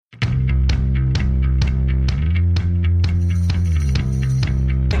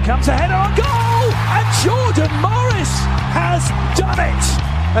comes a header on goal, and Jordan Morris has done it.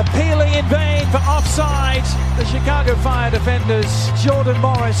 Appealing in vain for offside, the Chicago Fire defenders. Jordan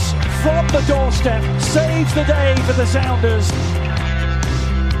Morris from the doorstep saves the day for the Sounders.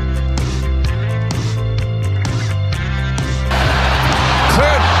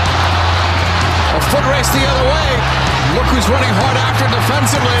 Cleared. A foot race the other way. Look who's running hard after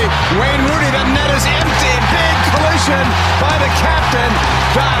defensively. Wayne Rooney, the net is empty. Big collision by the captain.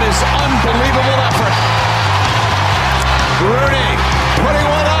 That is unbelievable effort. Rooney putting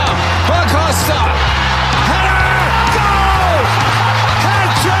one up. Acosta. Header! Goal!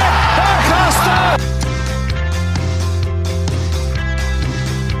 Hat-trick! Acosta!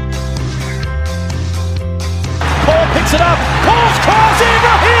 Paul picks it up. Paul's cross,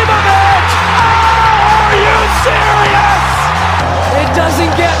 Ibrahimovic! Oh, are you serious? It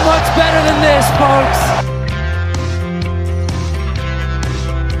doesn't get much better than this, folks.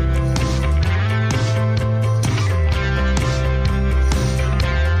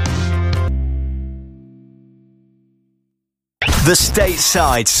 The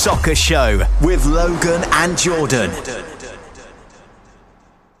Stateside Soccer Show with Logan and Jordan.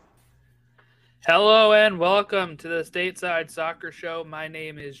 Hello and welcome to the Stateside Soccer Show. My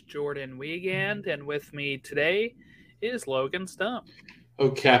name is Jordan Wiegand, and with me today is Logan Stump.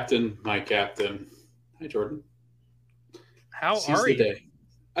 Oh, Captain, my Captain. Hi, Jordan. How are you? Day.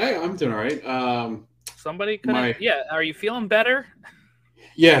 I'm doing all right. Somebody couldn't... Yeah, are you feeling better?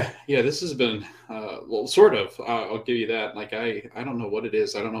 Yeah, this has been, well, sort of. I'll give you that. Like, I don't know what it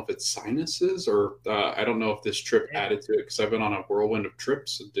is. I don't know if it's sinuses or I don't know if this trip added to it because I've been on a whirlwind of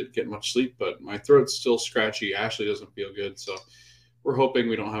trips and didn't get much sleep, but my throat's still scratchy. Ashley doesn't feel good, so we're hoping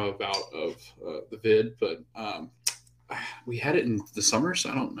we don't have a bout of the vid, but we had it in the summer,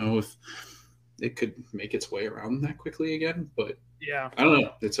 so I don't know if it could make its way around that quickly again, but yeah, I don't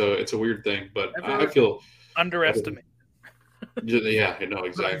know. It's a weird thing, but I feel underestimated. Yeah, I know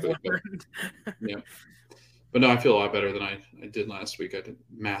exactly. But no, I feel a lot better than I did last week. I had a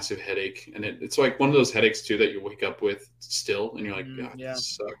massive headache, and it's like one of those headaches too that you wake up with still, and you're like, God,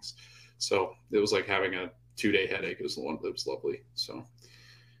 this sucks. So it was like having a 2-day headache. It was the one that was lovely. So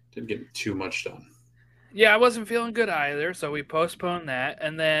didn't get too much done. Yeah, I wasn't feeling good either, so we postponed that,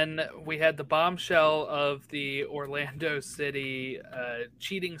 and then we had the bombshell of the Orlando City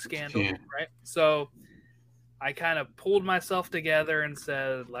cheating scandal, right? So I kind of pulled myself together and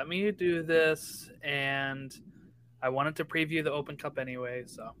said, let me do this. And I wanted to preview the Open Cup anyway,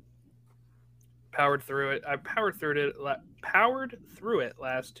 so powered through it. I powered through it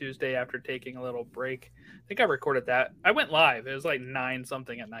last Tuesday after taking a little break. I think I recorded that. I went live. It was like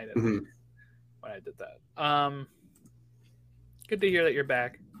 9-something at night when I did that. Good to hear that you're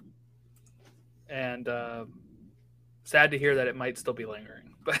back. And sad to hear that it might still be lingering.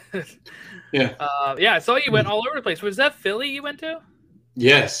 But I saw you went all over the place. Was that Philly you went to?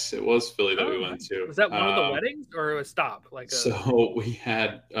 Yes, it was Philly that we went to. Was that one of the weddings or a stop? So we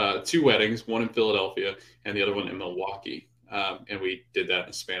had 2 weddings, one in Philadelphia and the other one in Milwaukee, and we did that in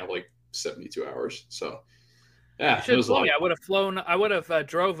a span of like 72 hours. So yeah, it was a lot. I would have flown. I would have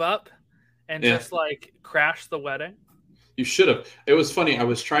drove up and just like crashed the wedding. You should have. It was funny. I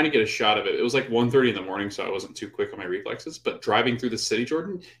was trying to get a shot of it. It was like 1:30 in the morning, so I wasn't too quick on my reflexes. But driving through the city,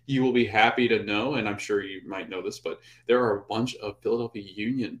 Jordan, you will be happy to know, and I'm sure you might know this, but there are a bunch of Philadelphia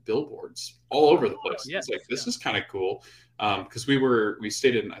Union billboards all over the place. It's like, this is kind of cool. Because we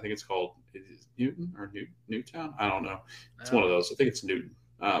stayed in, I think it's called Newton or Newtown. I don't know. It's one of those. I think it's Newton.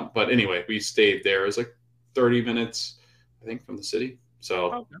 But anyway, we stayed there. It was like 30 minutes, I think, from the city.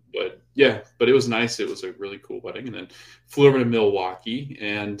 So, but it was nice. It was a really cool wedding, and then flew over to Milwaukee.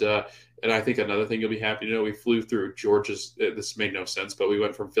 And I think another thing you'll be happy to know, we flew through Georgia's. This made no sense, but we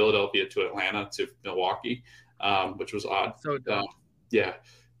went from Philadelphia to Atlanta to Milwaukee, which was odd. So dumb.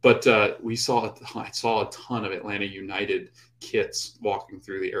 But I saw a ton of Atlanta United kits walking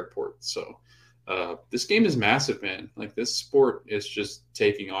through the airport. So this game is massive, man. Like, this sport is just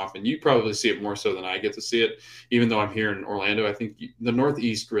taking off, and you probably see it more so than I get to see it. Even though I'm here in Orlando, I think the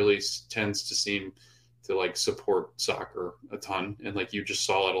Northeast really tends to seem to like support soccer a ton, and like you just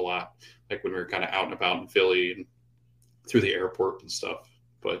saw it a lot, like when we were kind of out and about in Philly and through the airport and stuff.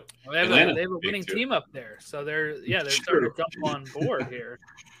 But they have a winning team up there, so they're starting to jump on board here.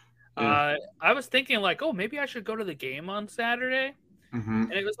 I was thinking like, oh, maybe I should go to the game on Saturday.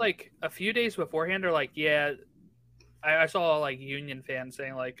 And it was like a few days beforehand, they're like, I saw like Union fans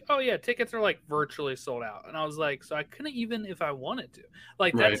saying like, oh yeah, tickets are like virtually sold out. And I was like, so I couldn't even if I wanted to.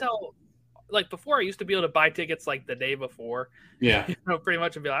 Like, that's how like before I used to be able to buy tickets like the day before. Yeah. Pretty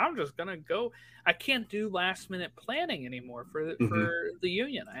much, and be like, I'm just gonna go. I can't do last minute planning anymore for the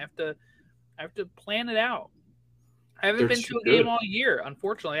Union. I have to plan it out. I haven't been to a game all year,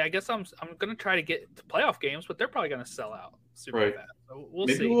 unfortunately. I guess I'm gonna try to get to playoff games, but they're probably gonna sell out super fast. So we'll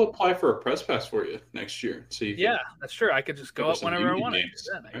see. Maybe we'll apply for a press pass for you next year. So that's true. I could just go up whenever I want. I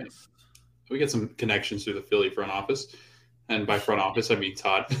guess. We get some connections through the Philly front office. And by front office, I mean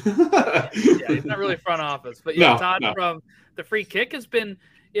Todd. He's not really front office, but Todd from the Free Kick has been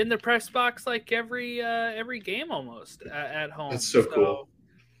in the press box like every game almost at home. That's so cool.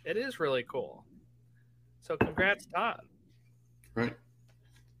 It is really cool. So congrats, Todd. Right.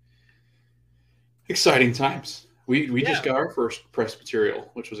 Exciting times. We just got our first press material,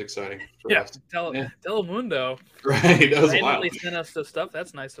 which was exciting for us. Telemundo. Right. That was wild. They sent us the stuff.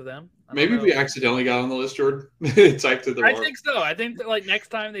 That's nice of them. Maybe we accidentally got on the list, Jordan. Typed to the I think so. I think that, like, next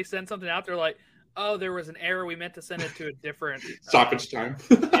time they send something out, they're like, oh, there was an error. We meant to send it to a different stoppage time.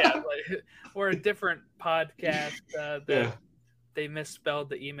 Or a different podcast that they misspelled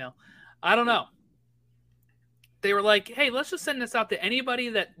the email. I don't know. They were like, hey, let's just send this out to anybody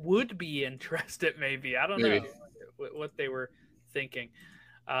that would be interested, maybe. I don't know what they were thinking.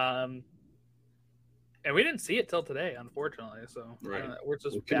 And we didn't see it till today, unfortunately. So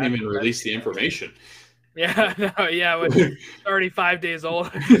we couldn't even release the information. It's already 5 days old.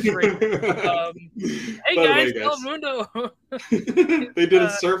 Hey guys, Telemundo. They did a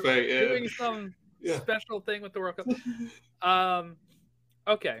survey. Doing some special thing with the World Cup.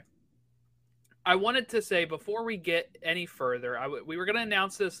 Okay. I wanted to say before we get any further, we were going to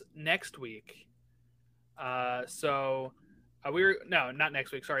announce this next week. Not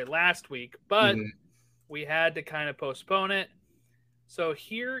next week. Sorry, last week. But we had to kind of postpone it. So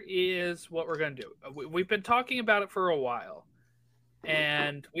here is what we're going to do. We've been talking about it for a while.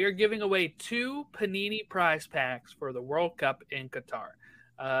 And we are giving away 2 Panini prize packs for the World Cup in Qatar.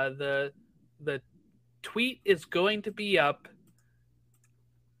 The tweet is going to be up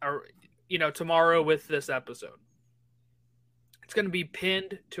tomorrow with this episode. It's going to be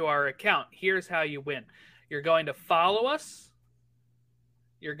pinned to our account. Here's how you win. You're going to follow us.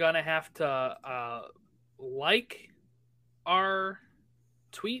 You're going to have to like our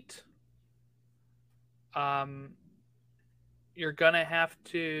tweet. You're going to have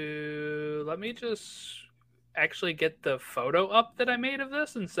to... Let me just actually get the photo up that I made of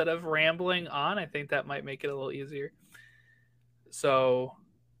this instead of rambling on. I think that might make it a little easier. So...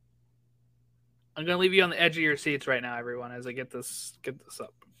 I'm going to leave you on the edge of your seats right now, everyone, as I get this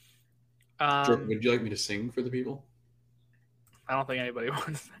up. Jordan, would you like me to sing for the people? I don't think anybody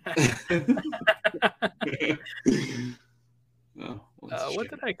wants that. What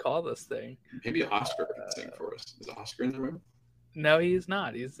did I call this thing? Maybe Oscar can sing for us. Is Oscar in the room? No, he's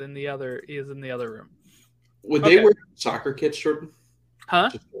not. He's in the other room. Would they wear soccer kits, Jordan? Huh?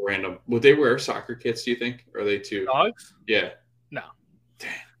 Just random. Would they wear soccer kits, do you think? Or are they too... Dogs? Yeah. No.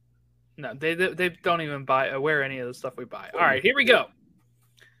 Damn. No, they don't even wear any of the stuff we buy. All right, here we go.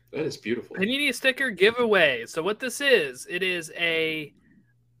 That is beautiful. Panini sticker giveaway. So what this is, it is a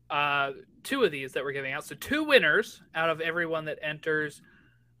 2 of these that we're giving out. So 2 winners out of everyone that enters,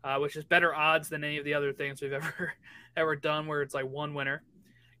 which is better odds than any of the other things we've ever done, where it's like 1 winner.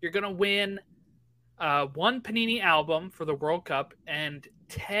 You're gonna win 1 Panini album for the World Cup and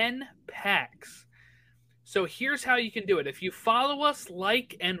 10 packs. So here's how you can do it. If you follow us,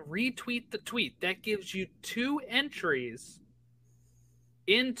 like, and retweet the tweet, that gives you 2 entries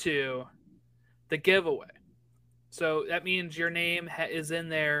into the giveaway. So that means your name is in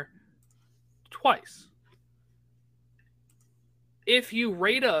there twice. If you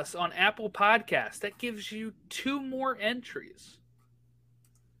rate us on Apple Podcasts, that gives you 2 more entries.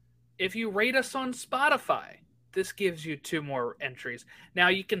 If you rate us on Spotify, this gives you 2 more entries. Now,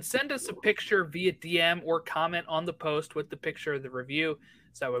 you can send us a picture via DM or comment on the post with the picture of the review.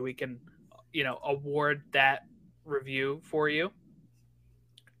 So that way we can, award that review for you.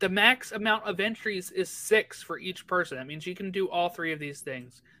 The max amount of entries is 6 for each person. That means you can do all 3 of these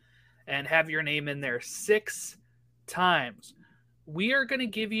things and have your name in there 6 times. We are going to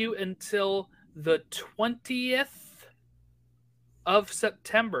give you until the 20th of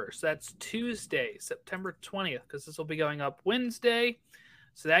September. So that's Tuesday, September 20th, because this will be going up Wednesday.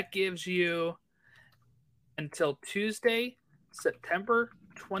 So that gives you until Tuesday, September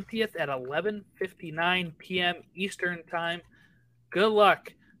 20th at 11:59 p.m. Eastern Time. Good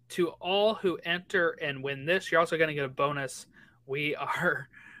luck to all who enter and win this. You're also going to get a bonus. We are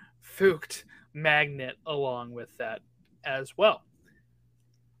Fooked Magnet along with that as well.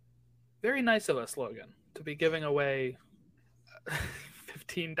 Very nice of us, Logan, to be giving away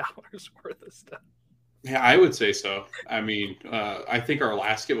 $15 worth of stuff. Yeah, I would say so. I mean, I think our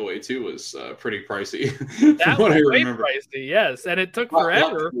last giveaway too was pretty pricey. That was way pricey, yes, and it took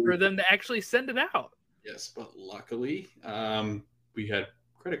forever for them to actually send it out. Yes, but luckily, we had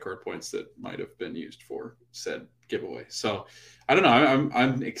credit card points that might have been used for said giveaway. So I don't know.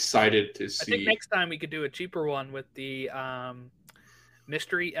 I'm excited to see. I think next time we could do a cheaper one with the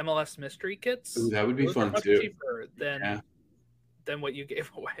MLS mystery kits. Ooh, that would be fun much too. Cheaper than what you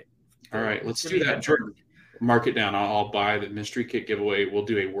gave away. All right, let's do that. Jordan, mark it down. I'll buy the mystery kit giveaway. We'll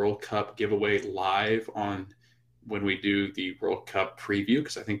do a World Cup giveaway live on when we do the World Cup preview,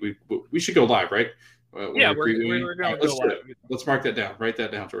 because I think we should go live, right? Yeah, we're going to go live. Let's mark that down. Write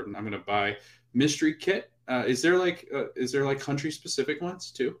that down, Jordan. I'm going to buy mystery kit. Is there like country specific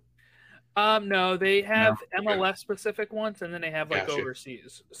ones too? No, they have MLS specific ones, and then they have like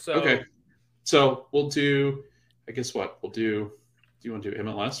overseas. So okay, so we'll do. I guess what we'll do. Do you want to do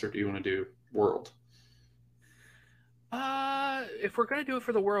MLS or do you want to do World? If we're going to do it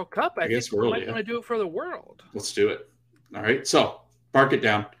for the World Cup, I guess we might want to do it for the World. Let's do it. All right, so mark it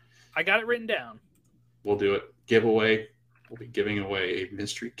down. I got it written down. We'll do it. Giveaway. We'll be giving away a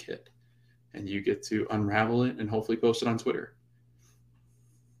mystery kit, and you get to unravel it and hopefully post it on Twitter,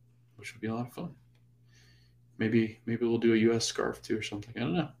 which would be a lot of fun. Maybe we'll do a U.S. scarf too or something. I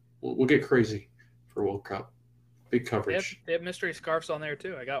don't know. We'll get crazy for World Cup. Big coverage. They have mystery scarves on there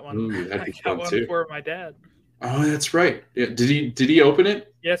too. I got one. Ooh, that'd be fun too. For my dad. Oh, that's right. Yeah. Did he open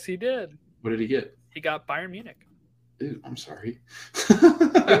it? Yes, he did. What did he get? He got Bayern Munich. Dude, I'm sorry.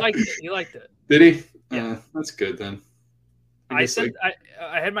 He liked it. Did he? Yeah. That's good then. I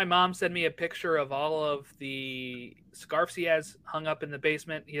had my mom send me a picture of all of the scarves he has hung up in the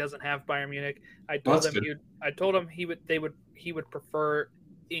basement. He doesn't have Bayern Munich. I told him he would prefer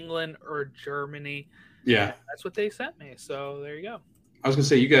England or Germany. Yeah, and that's what they sent me. So there you go. I was gonna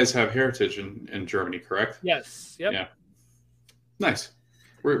say you guys have heritage in Germany, correct? Yes. Yep. Yeah. Nice.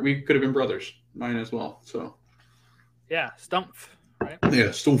 We could have been brothers. Mine as well. So. Yeah, Stumpf, right? Yeah,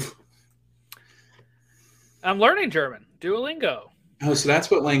 Stumpf. I'm learning German. Duolingo. Oh, so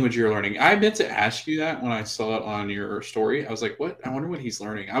that's what language you're learning. I meant to ask you that when I saw it on your story. I was like, what? I wonder what he's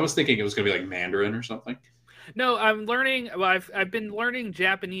learning. I was thinking it was going to be like Mandarin or something. No, I'm learning. Well, I've been learning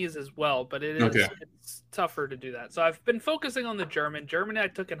Japanese as well, but it's tougher to do that. So I've been focusing on the German. German I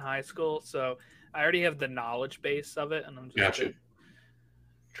took in high school, so I already have the knowledge base of it, and I'm just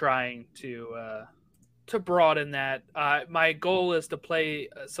trying to broaden that. My goal is to play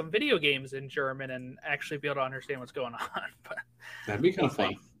some video games in German and actually be able to understand what's going on. But that'd be kind of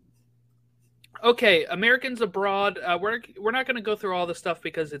fun. Okay, Americans abroad. We're not going to go through all this stuff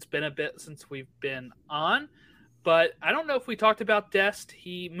because it's been a bit since we've been on. But I don't know if we talked about Dest.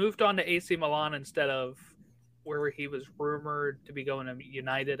 He moved on to AC Milan instead of where he was rumored to be going to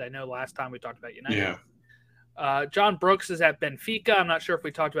United. I know last time we talked about United. Yeah. John Brooks is at Benfica. I'm not sure if we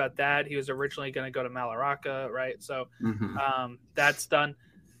talked about that. He was originally going to go to Mallorca, right? So that's done.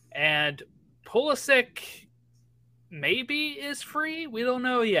 And Pulisic maybe is free. We don't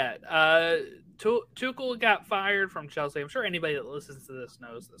know yet. Tuchel got fired from Chelsea. I'm sure anybody that listens to this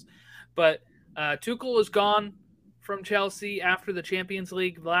knows this. But Tuchel is gone from Chelsea after the Champions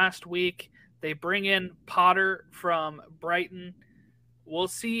League last week. They bring in Potter from Brighton. We'll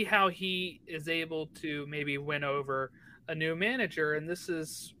see how he is able to maybe win over a new manager. And this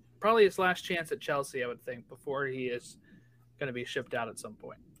is probably his last chance at Chelsea, I would think, before he is going to be shipped out at some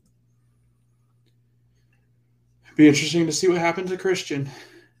point. It'd be interesting to see what happens to Christian.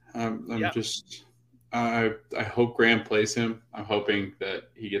 I hope Graham plays him. I'm hoping that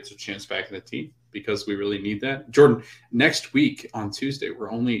he gets a chance back in the team because we really need that. Jordan, next week on Tuesday,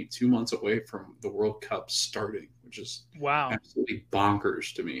 we're only 2 months away from the World Cup starting, which is absolutely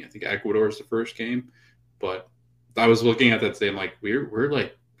bonkers to me. I think Ecuador is the first game, but I was looking at that today. I'm like,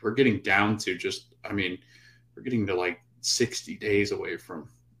 we're getting down to we're getting to like 60 days away from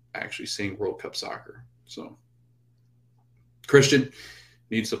actually seeing World Cup soccer. So Christian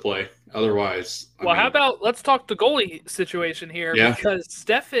needs to play. Otherwise, how about let's talk the goalie situation here because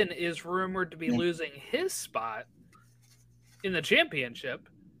Stefan is rumored to be losing his spot in the championship.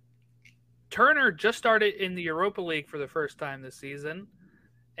 Turner just started in the Europa League for the first time this season.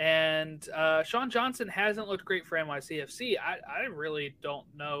 And Sean Johnson hasn't looked great for NYCFC. I really don't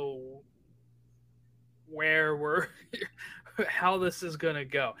know how this is going to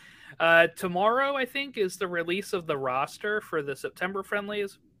go. Tomorrow, I think, is the release of the roster for the September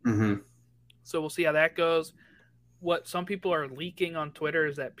friendlies. Mm-hmm. So we'll see how that goes. What some people are leaking on Twitter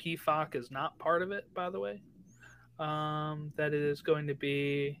is that PFOC is not part of it, by the way. That it is going to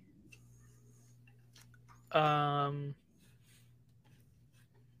be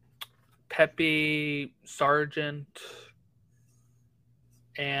Pepe, Sargent,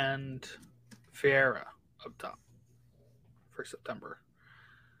 and Vieira up top for September.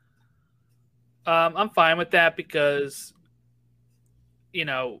 I'm fine with that because, you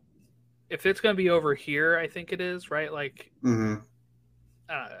know, if it's going to be over here, I think it is, right? Like, I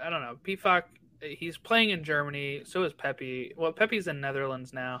don't know. Pefok, he's playing in Germany. So is Pepe. Well, Pepe's in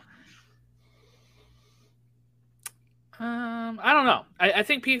Netherlands now. I don't know. I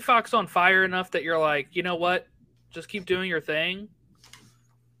think Pefok's on fire enough that you're like, you know what? Just keep doing your thing.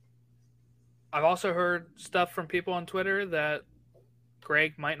 I've also heard stuff from people on Twitter that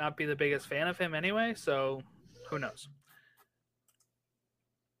Greg might not be the biggest fan of him anyway, so who knows?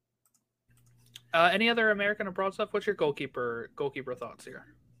 Any other American abroad stuff? What's your goalkeeper thoughts here?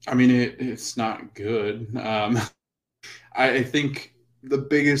 I mean, it's not good. I think the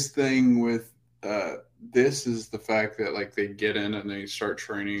biggest thing with this is the fact that like they get in and they start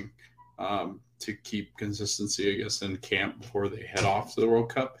training to keep consistency, I guess, in camp before they head off to the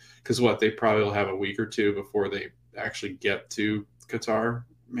World Cup. Because they probably will have a week or two before they actually get to Qatar,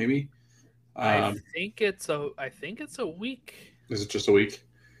 maybe. I think it's a week. Is it just a week?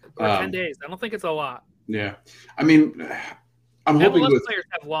 Or 10 days. I don't think it's a lot. Yeah. I mean, I'm hoping players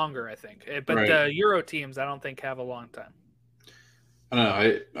have longer, I think. But right. The Euro teams, I don't think have a long time. I don't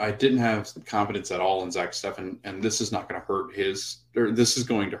know. I didn't have confidence at all in Zach Steffen, and this is not going to hurt this is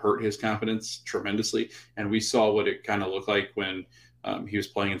going to hurt his confidence tremendously. And we saw what it kind of looked like when he was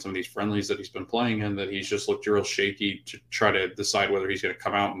playing in some of these friendlies that he's been playing in, that he's just looked real shaky to try to decide whether he's going to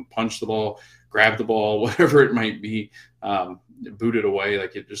come out and punch the ball, grab the ball, whatever it might be, boot it away.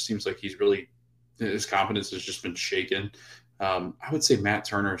 Like, it just seems like his confidence has just been shaken. I would say Matt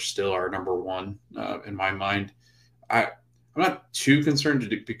Turner is still our number one in my mind. I'm not too concerned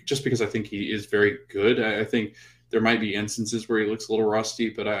just because I think he is very good. I think there might be instances where he looks a little rusty,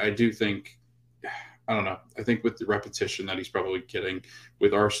 but I do think, I don't know. I think with the repetition that he's probably getting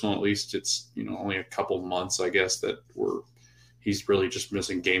with Arsenal, at least it's, only a couple months, I guess, that he's really just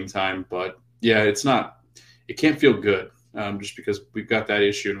missing game time. But yeah, it can't feel good just because we've got that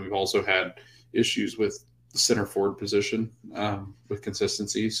issue. And we've also had issues with the center forward position with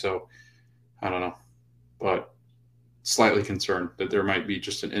consistency. So I don't know, but slightly concerned that there might be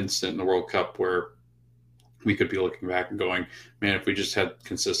just an instant in the World Cup where we could be looking back and going, man, if we just had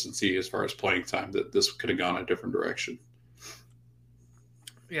consistency as far as playing time, that this could have gone a different direction.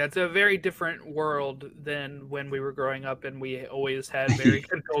 Yeah, it's a very different world than when we were growing up and we always had very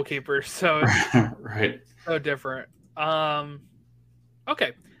good goalkeepers. So it's right. So different.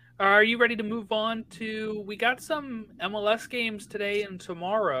 Okay. Are you ready to move on to, we got some MLS games today and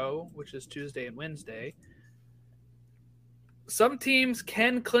tomorrow, which is Tuesday and Wednesday. Some teams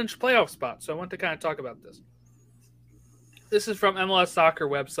can clinch playoff spots, so I want to kind of talk about this. This is from MLS Soccer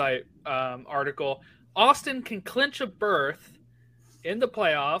website article. Austin can clinch a berth in the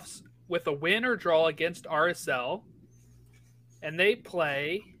playoffs with a win or draw against RSL, and they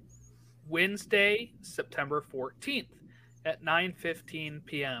play Wednesday, September 14th at 9:15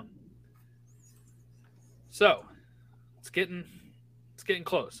 p.m. So it's getting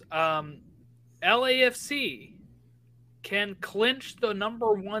close. LAFC can clinch the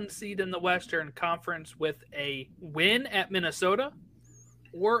number one seed in the Western Conference with a win at Minnesota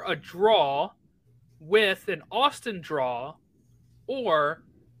or a draw with an Austin draw, or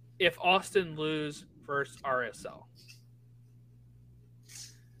if Austin lose versus RSL.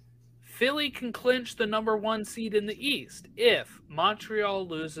 Philly can clinch the number one seed in the East if Montreal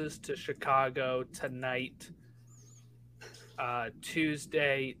loses to Chicago tonight,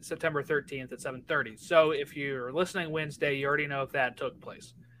 Tuesday, September 13th at 7:30. So if you're listening Wednesday, you already know if that took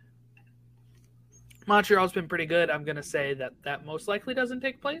place. Montreal's been pretty good. I'm going to say that most likely doesn't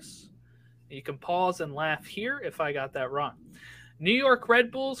take place. You can pause and laugh here if I got that wrong. New York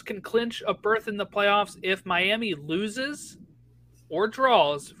Red Bulls can clinch a berth in the playoffs if Miami loses or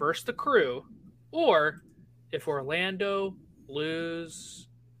draws versus the Crew, or if Orlando lose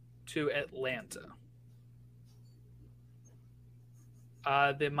to Atlanta.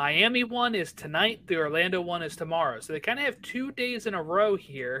 The Miami one is tonight. The Orlando one is tomorrow. So they kind of have 2 days in a row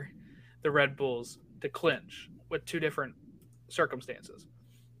here, the Red Bulls, to clinch with two different circumstances.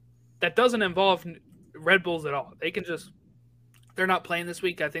 That doesn't involve Red Bulls at all. They're not playing this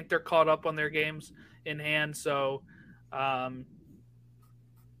week. I think they're caught up on their games in hand. So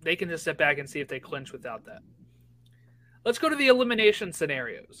they can just sit back and see if they clinch without that. Let's go to the elimination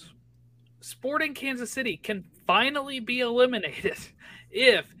scenarios. Sporting Kansas City can finally be eliminated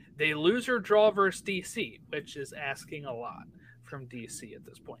if they lose or draw versus DC, which is asking a lot from DC at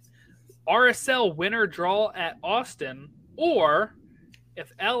this point. RSL win or draw at Austin, or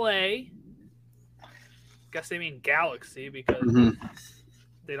if LA guess they mean Galaxy because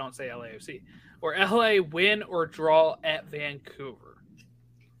they don't say LAFC. Or LA win or draw at Vancouver.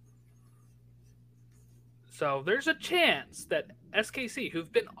 So there's a chance that SKC,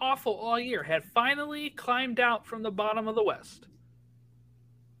 who've been awful all year, had finally climbed out from the bottom of the West.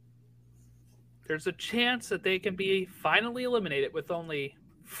 There's a chance that they can be finally eliminated with only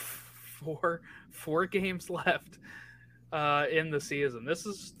four games left in the season. This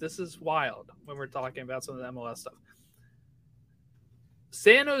is wild when we're talking about some of the MLS stuff.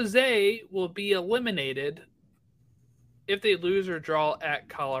 San Jose will be eliminated if they lose or draw at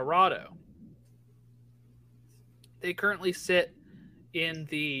Colorado. They currently sit in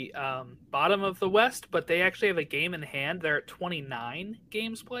the bottom of the West, but they actually have a game in hand. They're at 29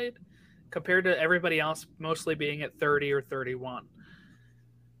 games played compared to everybody else mostly being at 30 or 31.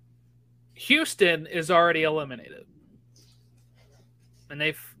 Houston is already eliminated. And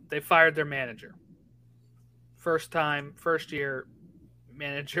they fired their manager. First year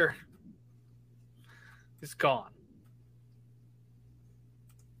manager is gone.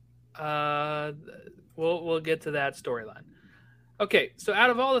 We'll get to that storyline. Okay, so out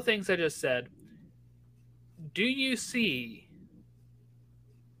of all the things I just said, do you see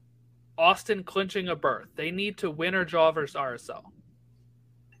Austin clinching a berth? They need to win or draw versus RSL.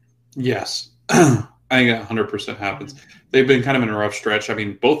 Yes. I think that 100% happens. They've been kind of in a rough stretch. I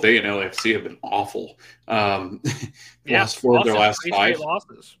mean, both they and LAFC have been awful. Lost 4 of their last 5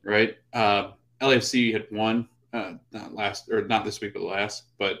 losses. Right? LAFC had won not this week, but the last.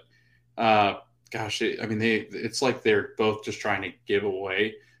 But it's like they're both just trying to give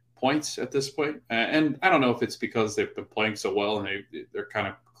away points at this point. And I don't know if it's because they've been playing so well and they're kind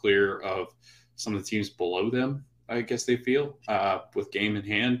of clear of some of the teams below them, I guess they feel, with game in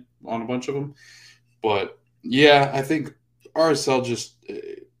hand on a bunch of them. But, yeah, I think RSL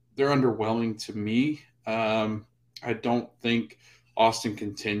they're underwhelming to me. I don't think Austin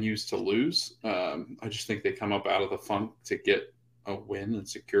continues to lose. I just think they come up out of the funk to get a win and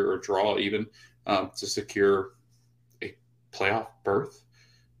secure or draw even to secure a playoff berth.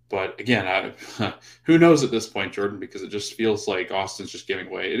 But again, who knows at this point, Jordan, because it just feels like Austin's just giving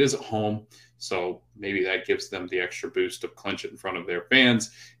away. It is at home, so maybe that gives them the extra boost of clinch it in front of their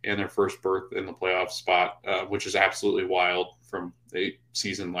fans and their first berth in the playoff spot, which is absolutely wild from a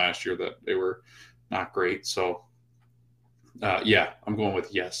season last year that they were not great. So, yeah, I'm going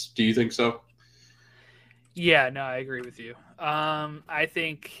with yes. Do you think so? Yeah, no, I agree with you. I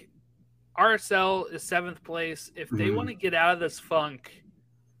think RSL is 7th place. If they want to get out of this funk,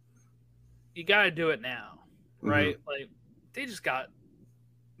 you got to do it now, right? Like, they just got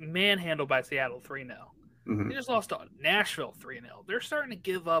manhandled by Seattle 3-0. They just lost to Nashville 3-0. They're starting to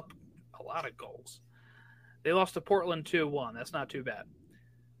give up a lot of goals. They lost to Portland 2-1. That's not too bad.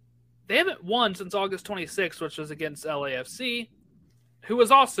 They haven't won since August 26th, which was against LAFC, who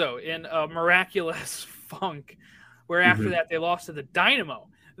was also in a miraculous funk, where after that they lost to the Dynamo.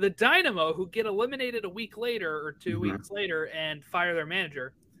 The Dynamo, who get eliminated a week later or 2 weeks later and fire their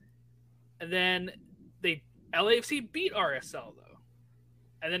manager. And then LAFC beat RSL, though.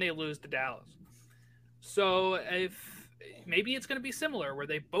 And then they lose to Dallas. So maybe it's going to be similar, where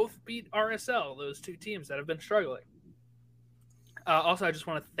they both beat RSL, those two teams that have been struggling. Also, I just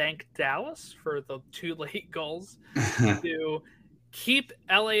want to thank Dallas for the 2 late goals to keep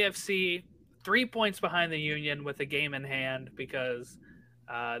LAFC 3 points behind the Union with a game in hand, because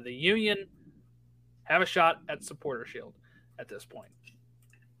the Union have a shot at Supporter Shield at this point.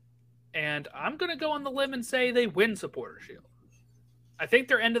 And I'm going to go on the limb and say they win Supporter Shield. I think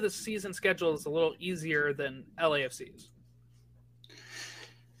their end of the season schedule is a little easier than LAFC's.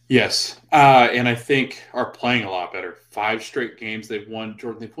 Yes. And I think are playing a lot better. 5 straight games they've won.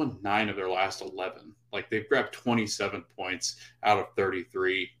 Jordan, they've won 9 of their last 11. Like, they've grabbed 27 points out of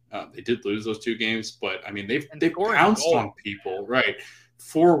 33. They did lose those 2 games, but I mean, they've pounced on people, right?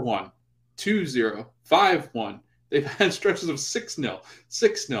 4-1, 2-0, 5-1. They've had stretches of 6-0,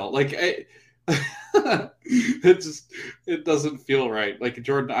 6-0. Like, it doesn't feel right. Like,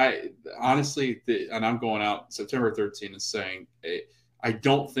 Jordan, I honestly, and I'm going out September 13th and saying, I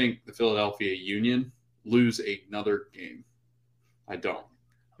don't think the Philadelphia Union lose another game. I don't.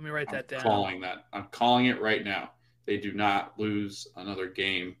 Let me write that down. I'm calling it right now. They do not lose another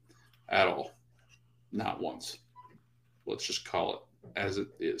game at all. Not once. Let's just call it as it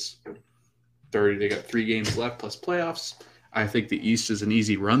is. They got 3 games left plus playoffs. I think the East is an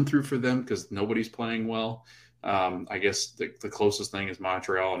easy run through for them because nobody's playing well. I guess the closest thing is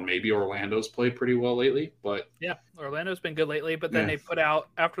Montreal, and maybe Orlando's played pretty well lately. But yeah, Orlando's been good lately. But then they put out,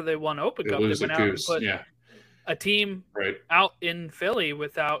 after they won Open Cup, they went out and put a team out in Philly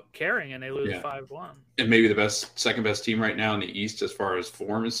without caring, and they lose 5-1. And maybe the second best team right now in the East as far as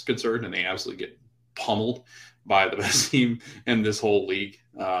form is concerned, and they absolutely get pummeled by the best team in this whole league.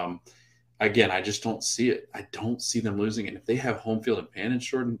 Again, I just don't see it. I don't see them losing. And if they have home field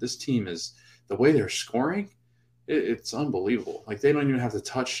advantage, Jordan, this team is the way they're scoring. It's unbelievable. Like, they don't even have to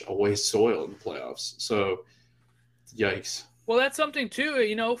touch away soil in the playoffs. So, yikes. Well, that's something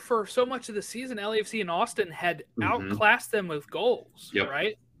too. For so much of the season, LAFC and Austin had outclassed them with goals.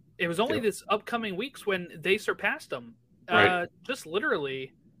 Right? It was only this upcoming weeks when they surpassed them. Just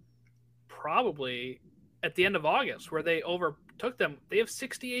literally, probably at the end of August, where they overtook them. They have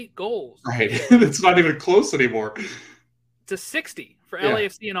 68 goals. Right. It's not even close anymore. To 60 for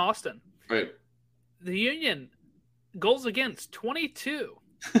LAFC and Austin. Right. The Union, goals against, 22.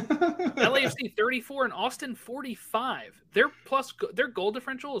 LAFC 34 and Austin 45. Their goal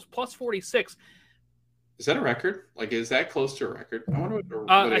differential is plus 46. Is that a record? Like, is that close to a record? I wonder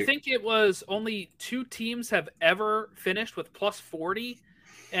what I think it was only 2 teams have ever finished with plus 40,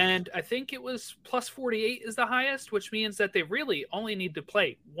 and I think it was plus 48 is the highest, which means that they really only need to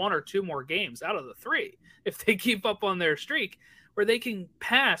play 1 or 2 more games out of the 3 if they keep up on their streak, where they can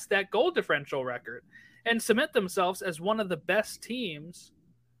pass that goal differential record and cement themselves as one of the best teams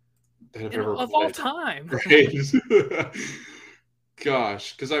of all time. Right.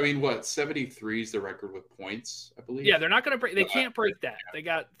 Gosh, because 73 is the record with points, I believe. Yeah, they're not going to break. They can't break that. They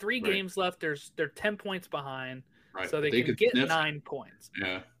got 3 games left. They're 10 points behind, so they can get 9 points.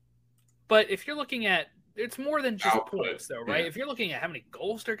 Yeah. But if you're looking at, it's more than just points, though, right? Yeah. If you're looking at how many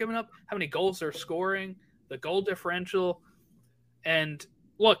goals they're giving up, how many goals they're scoring, the goal differential, and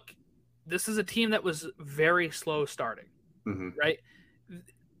look, this is a team that was very slow starting, right?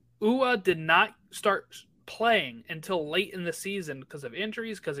 UA did not start playing until late in the season because of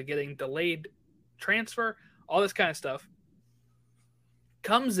injuries, because of getting delayed transfer, all this kind of stuff.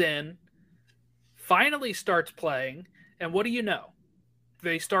 Comes in, finally starts playing, and what do you know?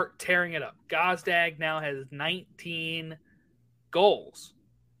 They start tearing it up. Gazdag now has 19 goals.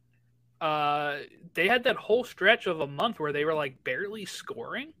 They had that whole stretch of a month where they were like barely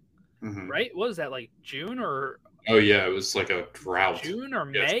scoring, right? What was that, like June or? Oh yeah, it was like a drought. June or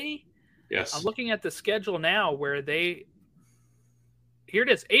May? Yes. I'm looking at the schedule now where here it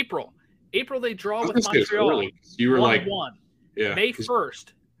is, April. April they draw with Montreal. You were 1-1. Yeah. May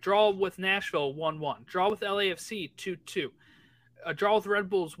 1st, draw with Nashville 1-1. Draw with LAFC 2-2. Draw with Red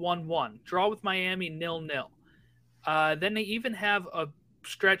Bulls 1-1. Draw with Miami 0-0. Then they even have a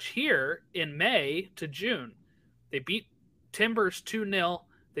stretch here in May to June. They beat Timbers 2-0.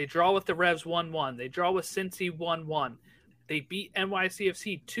 They draw with the Revs 1-1. They draw with Cincy 1-1. They beat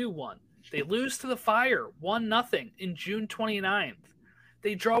NYCFC 2-1. They lose to the Fire 1-0 in June 29th.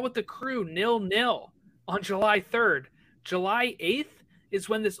 They draw with the Crew 0-0 on July 3rd. July 8th is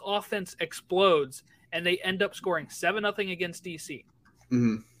when this offense explodes, and they end up scoring 7-0 against DC.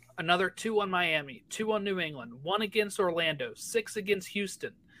 Another 2 on Miami, 2 on New England, 1 against Orlando, 6 against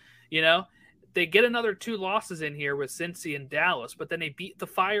Houston. They get another 2 losses in here with Cincy and Dallas, but then they beat the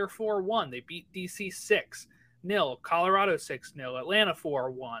Fire 4-1. They beat DC 6-0, Colorado 6-0, Atlanta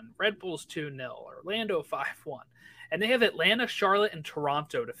 4-1, Red Bulls 2-0, Orlando 5-1. And they have Atlanta, Charlotte, and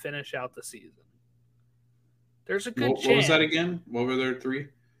Toronto to finish out the season. There's a good chance. What was that again? What were their 3?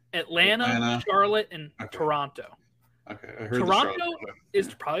 Atlanta, Charlotte, and Toronto. Okay, I heard Toronto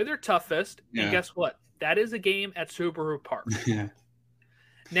is probably their toughest. Yeah. And guess what? That is a game at Subaru Park. Yeah.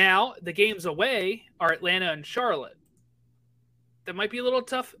 Now, the games away are Atlanta and Charlotte. That might be a little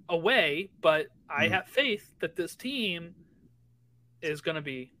tough away, but I have faith that this team is going to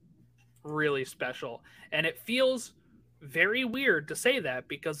be really special. And it feels very weird to say that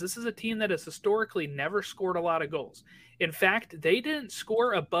because this is a team that has historically never scored a lot of goals. In fact, they didn't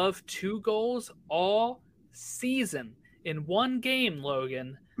score above 2 goals all season in one game,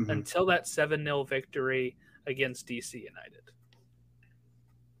 Logan, until that 7-0 victory against DC United.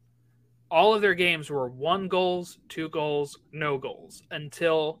 All of their games were 1 goal, 2 goals, no goals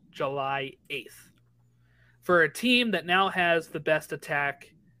until July 8th for a team that now has the best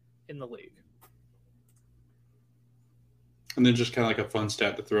attack in the league. And then just kind of like a fun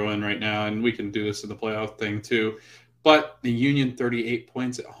stat to throw in right now, and we can do this in the playoff thing too. But the Union, 38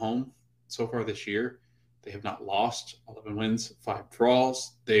 points at home so far this year. They have not lost, 11 wins, 5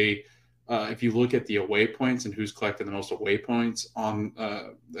 draws. They, if you look at the away points and who's collected the most away points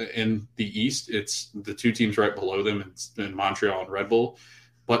in the East, it's the 2 teams right below them in Montreal and Red Bull.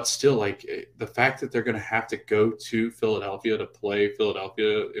 But still, like the fact that they're going to have to go to Philadelphia to play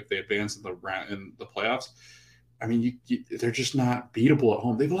Philadelphia if they advance in the playoffs. I mean, they're just not beatable at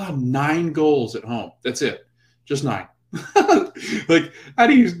home. They've allowed 9 goals at home. That's it. Just 9. Like, how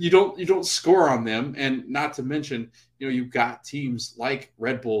do you don't score on them? And not to mention, you've got teams like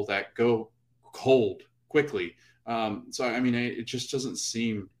Red Bull that go cold quickly. So I mean, it just doesn't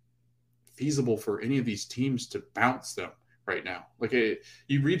seem feasible for any of these teams to bounce them right now. Like,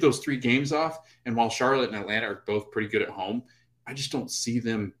 you read those 3 games off, and while Charlotte and Atlanta are both pretty good at home, I just don't see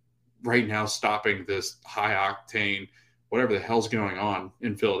them right now stopping this high octane, whatever the hell's going on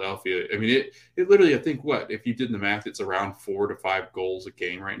in Philadelphia. I mean, it literally, I think, if you did the math, it's around 4 to 5 goals a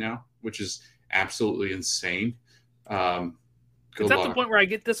game right now, which is absolutely insane. It's at the point where I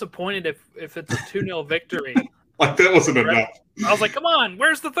get disappointed if it's a 2-0 victory. Like, that wasn't enough. I was like, come on,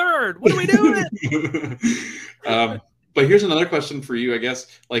 where's the third? What are we doing? But here's another question for you, I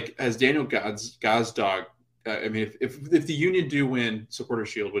guess. Like, as Daniel Gazdag, I mean, if the Union do win Supporter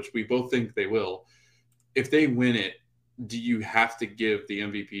Shield, which we both think they will, if they win it, do you have to give the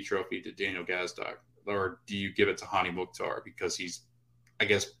MVP trophy to Daniel Gazdag, or do you give it to Hani Mukhtar because he's, I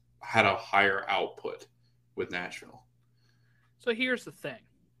guess, had a higher output with Nashville? So here's the thing.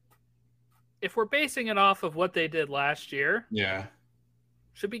 If we're basing it off of what they did last year,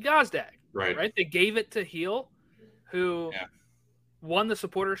 should be Gazdag, right? They gave it to Heel, who won the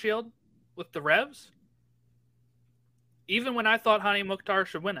Supporter Shield with the Revs, even when I thought Hani Mukhtar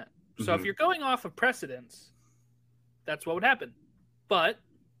should win it. So if you're going off of precedence, that's what would happen. But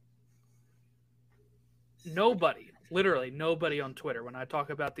literally nobody on Twitter, when I talk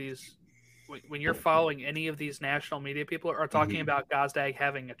about these, when you're following any of these national media people, are talking about Gazdag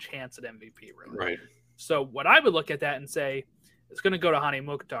having a chance at MVP, really. Right. So what I would look at that and say, it's going to go to Hani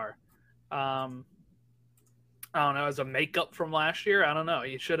Mukhtar. I don't know, as a makeup from last year. I don't know.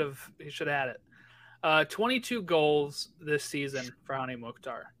 He should have had it. 22 goals this season for Hani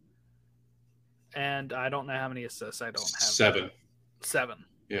Mukhtar. And I don't know how many assists. I don't have 7.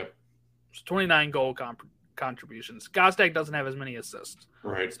 Yep. It's 29 goal contributions. Gazdag doesn't have as many assists.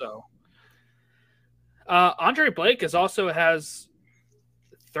 Right. So Andre Blake also has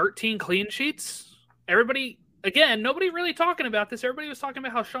 13 clean sheets. Everybody, again, nobody really talking about this. Everybody was talking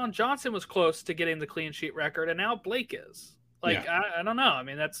about how Sean Johnson was close to getting the clean sheet record, and now Blake is. Like, I don't know. I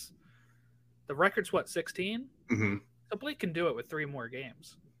mean, the record's 16? Mm-hmm. So Blake can do it with 3 more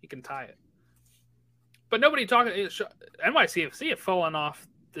games. He can tie it. But nobody talking. NYCFC have fallen off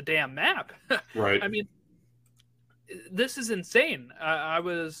the damn map. Right. I mean, this is insane. I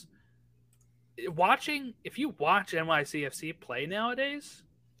was watching. If you watch NYCFC play nowadays,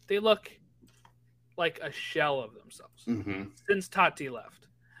 they look like a shell of themselves since Tati left,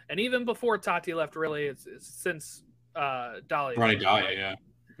 and even before Tati left. Really, it's since Dahlia. Ronnie Dahlia,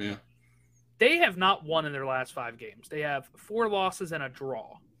 yeah. They have not won in their last 5 games. They have 4 losses and a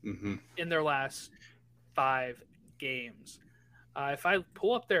draw in their last 5 games. If I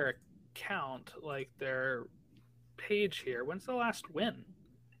pull up their account, like their page here, when's the last win?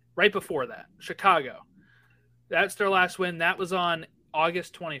 Right before that, Chicago. That's their last win. That was on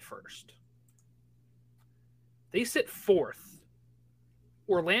August 21st. They sit 4th.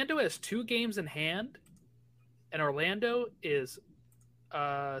 Orlando has 2 games in hand, and Orlando is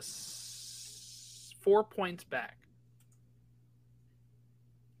 4 points back.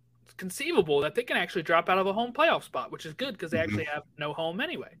 It's conceivable that they can actually drop out of a home playoff spot, which is good because they actually have no home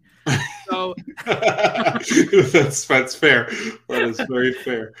anyway. So that's fair. That is very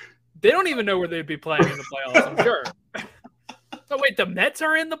fair. They don't even know where they'd be playing in the playoffs, I'm sure. So wait, the Mets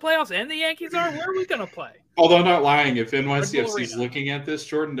are in the playoffs and the Yankees are? Where are we going to play? Although I'm not lying, if NYCFC is looking at this,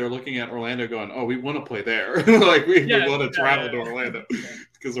 Jordan, they're looking at Orlando going, oh, we want to play there. Like, we want to travel to Orlando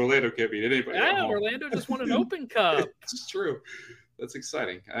because Orlando can't beat anybody. Yeah, Orlando just won an Open Cup. It's true. That's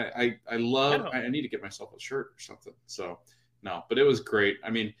exciting. I need to get myself a shirt or something. So, no, but it was great. I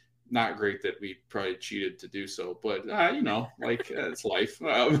mean, not great that we probably cheated to do so, but, it's life.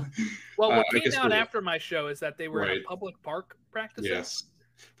 Well, what came out after my show is that they were in a public park practicing. Yes.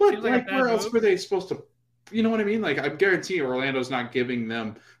 But, like where else were they supposed to – you know what I mean? Like, I guarantee Orlando's not giving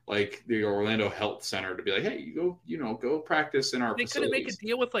them, like, the Orlando Health Center to be like, hey, you go practice in our facilities. They couldn't make a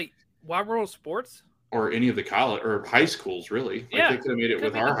deal with, like, Wild World Sports? Or any of the college – or high schools, really. Like, they could have made it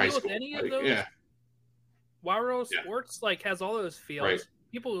with our high school. Any of those? Yeah. Wild World Sports, like, has all those fields. Right.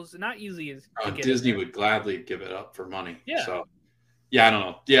 People, it's not easy to get Disney would gladly give it up for money. Yeah. So, yeah, I don't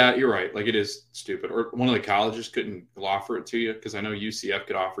know. Yeah, you're right. Like, it is stupid. Or one of the colleges couldn't offer it to you because I know UCF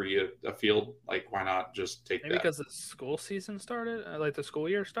could offer you a field. Like, why not just take Maybe that? Because the school season started? Like, the school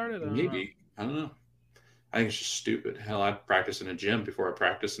year started? I don't know. I think it's just stupid. Hell, I'd practice in a gym before I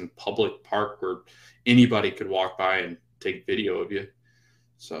practice in public park where anybody could walk by and take video of you.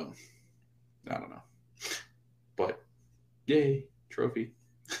 So, I don't know. But, yay, trophy.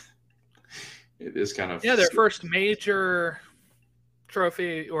 it is kind of their first major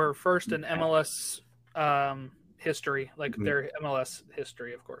trophy or first in MLS history, like their MLS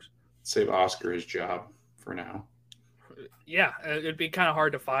history, of course. Save Oscar his job for now. Yeah, it'd be kind of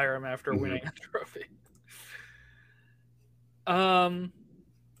hard to fire him after winning a trophy.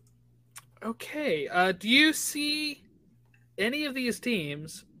 Okay. Do you see any of these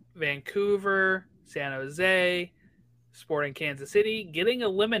teams, Vancouver, San Jose, Sporting Kansas City, getting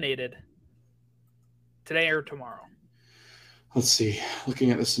eliminated today or tomorrow? Let's see.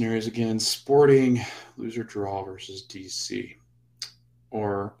 Looking at the scenarios again, Sporting, lose or draw versus DC.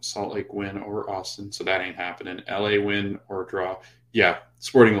 Or Salt Lake win over Austin. So that ain't happening. LA win or draw. Yeah,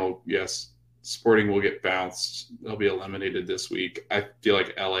 Sporting will get bounced. They'll be eliminated this week. I feel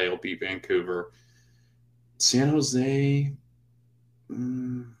like LA will beat Vancouver. San Jose,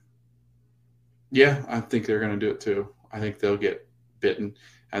 yeah, I think they're going to do it too. I think they'll get bitten.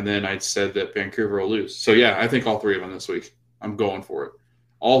 And then I said that Vancouver will lose. So yeah, I think all three of them this week. I'm going for it.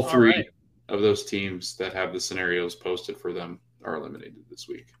 All three of those teams that have the scenarios posted for them are eliminated this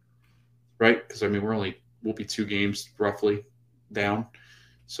week, right? Because I mean, we'll be 2 games roughly down,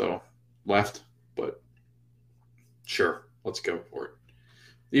 so left. But sure, let's go for it.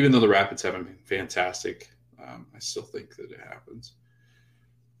 Even though the Rapids haven't been fantastic, I still think that it happens.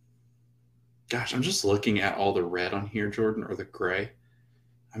 Gosh, I'm just looking at all the red on here, Jordan, or the gray.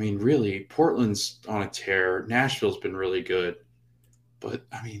 I mean, really, Portland's on a tear. Nashville's been really good, but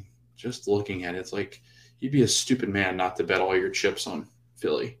I mean, just looking at it, it's like, you'd be a stupid man not to bet all your chips on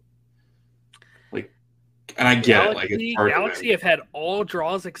Philly. Like, and I get it. Like, it's hard Galaxy have had all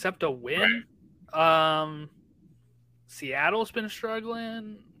draws except a win. Right. Seattle's been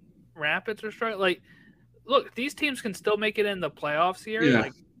struggling. Rapids are struggling. Like, look, these teams can still make it in the playoffs here. Yeah.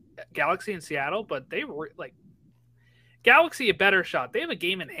 Like Galaxy and Seattle, but Galaxy a better shot. They have a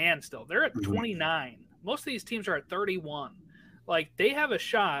game in hand still. They're at 29. Most of these teams are at 31. Like, they have a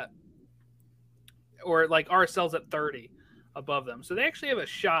shot. Or like RSL's at 30 above them. So they actually have a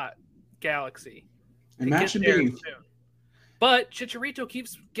shot, Galaxy. Imagine being soon. But Chicharito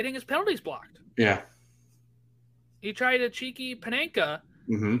keeps getting his penalties blocked. Yeah. He tried a cheeky Panenka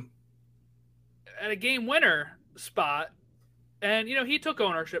at a game winner spot. And, he took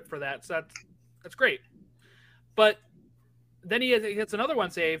ownership for that. So that's great. But then he gets another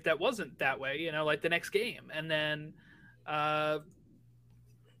one saved that wasn't that way, like the next game. And then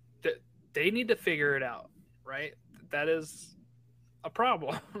they need to figure it out, right? That is a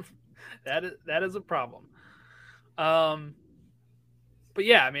problem. that is a problem. But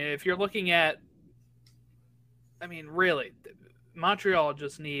yeah, I mean, if you're looking at, really, Montreal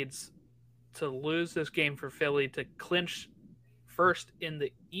just needs to lose this game for Philly to clinch first in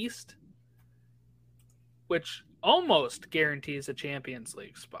the East, which almost guarantees a Champions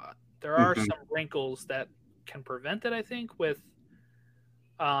League spot. There are some wrinkles that can prevent it, I think, with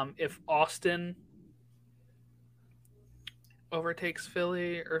if Austin overtakes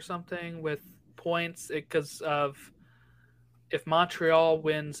Philly or something with points, because if Montreal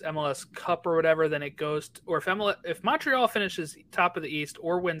wins MLS Cup or whatever, then it goes to, or if Montreal finishes top of the East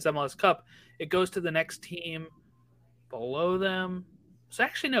or wins MLS Cup, it goes to the next team below them. So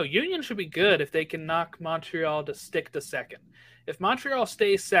actually, no, Union should be good if they can knock Montreal to stick to second. If Montreal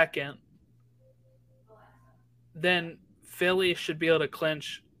stays second, then Philly should be able to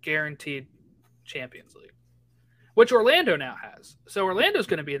clinch guaranteed Champions League, which Orlando now has. So Orlando's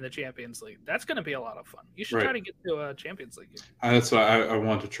going to be in the Champions League. That's going to be a lot of fun. You should try to get to a Champions League game. That's why I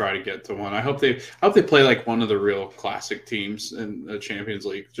want to try to get to one. I hope they play like one of the real classic teams in the Champions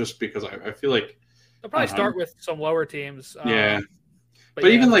League, just because I feel like they'll probably start with some lower teams. But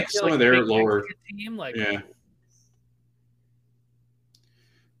even like some of their lower team, like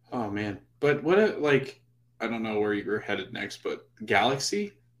oh man. But I don't know where you're headed next, but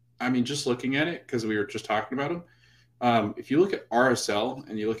Galaxy, I mean, just looking at it, because we were just talking about them. If you look at RSL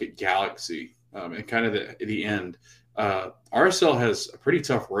and you look at Galaxy and kind of the end, RSL has a pretty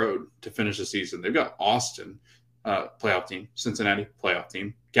tough road to finish the season. They've got Austin, playoff team, Cincinnati, playoff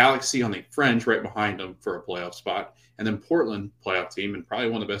team, Galaxy on the fringe right behind them for a playoff spot, and then Portland, playoff team, and probably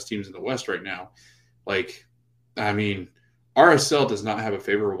one of the best teams in the West right now. Like, I mean, RSL does not have a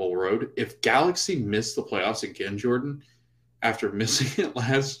favorable road. If Galaxy missed the playoffs again, Jordan, after missing it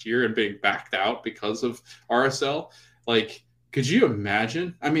last year and being backed out because of RSL, like, could you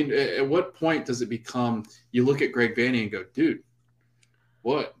imagine? I mean, at what point does it become, you look at Greg Vanney and go, dude,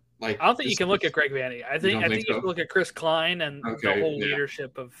 what? Like, I don't think you can look at Greg Vanney. I think you can look at Chris Klein and the whole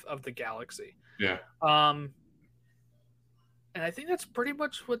leadership of the Galaxy. Yeah. And I think that's pretty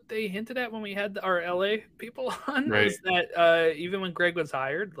much what they hinted at when we had our LA people on, right. Is that even when Greg was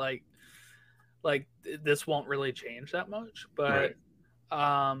hired, like, like this won't really change that much. But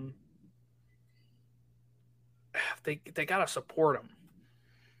they gotta support him.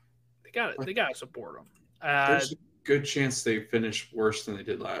 They gotta support him. There's a good chance they finish worse than they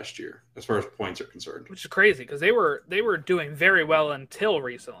did last year, as far as points are concerned. Which is crazy because they were doing very well until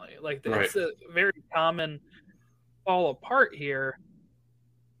recently. Like it's a very common fall apart here.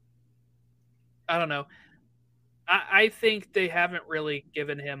 I don't know. I think they haven't really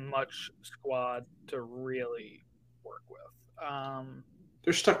given him much squad to really work with.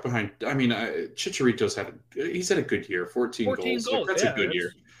 They're stuck behind. I mean, Chicharito's had a good year, 14 goals. Like, that's a good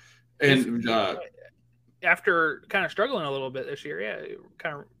year. And after kind of struggling a little bit this year, he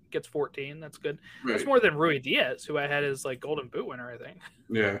kind of gets 14. That's good. Right. That's more than Rui Diaz, who I had as like Golden Boot winner, I think.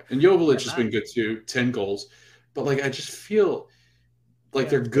 Yeah, and Joveljic has been good too, 10 goals. But like, I just feel like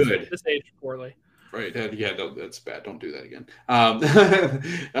they're good. This aged poorly. Right. Yeah, no, that's bad. Don't do that again.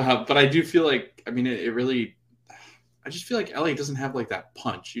 But I do feel like, I mean, it really, I just feel like LA doesn't have like that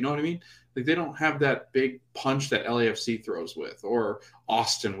punch. You know what I mean? Like they don't have that big punch that LAFC throws with, or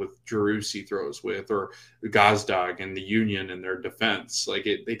Austin with Jerussi throws with, or Gazdag and the Union and their defense. Like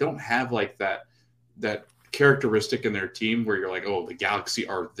they don't have like that characteristic in their team where you're like, oh, the Galaxy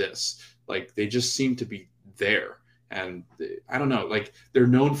are this. Like they just seem to be there. And I don't know, like they're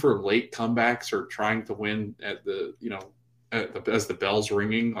known for late comebacks or trying to win at the, as the bell's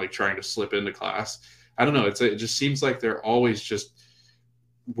ringing, like trying to slip into class. I don't know. It just seems like they're always just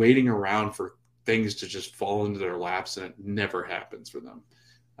waiting around for things to just fall into their laps, and it never happens for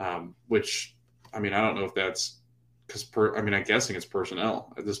them. Which, I mean, I don't know if that's because I'm guessing it's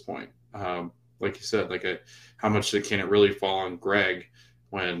personnel at this point. Like you said, like how much can it really fall on Greg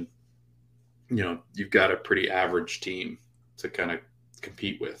when you've got a pretty average team to kind of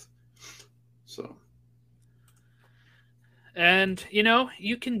compete with. So. And,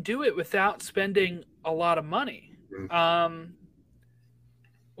 you can do it without spending a lot of money. Mm-hmm.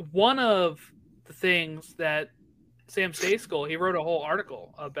 One of the things that Sam Stejskal, he wrote a whole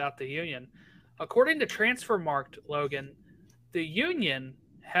article about the Union. According to Transfermarkt, Logan, the Union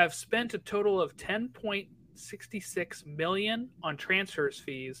have spent a total of $10.66 million on transfers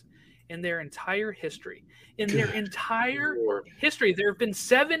fees in their entire history. In their entire history, there have been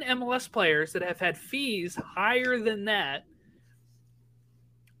 7 MLS players that have had fees higher than that,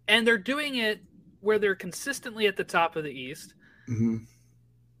 and they're doing it where they're consistently at the top of the East. Mm-hmm.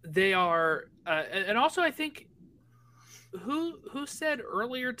 They are, and also I think, who said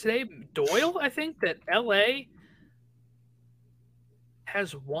earlier today, Doyle, I think, that LA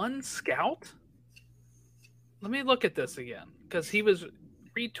has 1 scout? Let me look at this again, because he was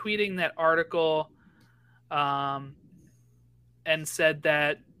retweeting that article and said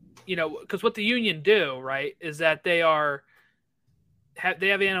that, because what the Union do, right, is that they have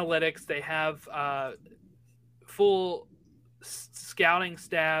analytics, they have full scouting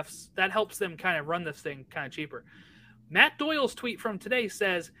staffs that helps them kind of run this thing kind of cheaper. Matt Doyle's tweet from today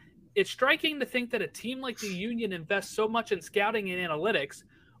says, "It's striking to think that a team like the Union invests so much in scouting and analytics,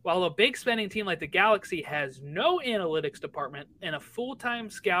 while a big spending team like the Galaxy has no analytics department and a full-time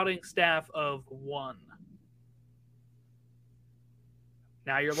scouting staff of 1.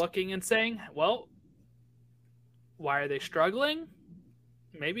 Now you're looking and saying, well, why are they struggling?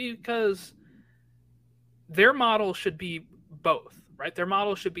 Maybe because their model should be both, right? Their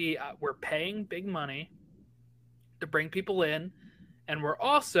model should be we're paying big money to bring people in, and we're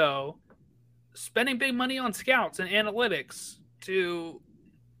also spending big money on scouts and analytics to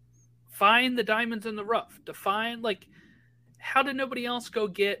find the diamonds in the rough, to find, like, how did nobody else go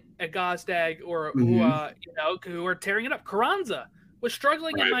get a Gazdag or who are tearing it up? Carranza was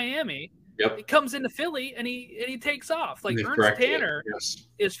struggling in Miami. Yep. He comes into Philly and he takes off. Like Ernst Tanner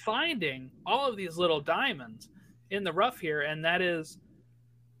is finding all of these little diamonds in the rough here, and that has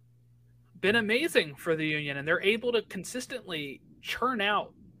been amazing for the Union. And they're able to consistently churn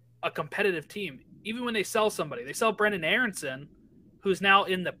out a competitive team, even when they sell somebody. They sell Brendan Aronson, who's now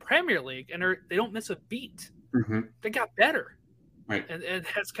in the Premier League, and they don't miss a beat. Mm-hmm. They got better. Right. And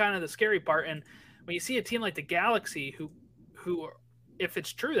that's kind of the scary part. And when you see a team like the Galaxy, who if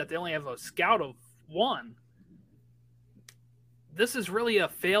it's true that they only have a scout of 1, this is really a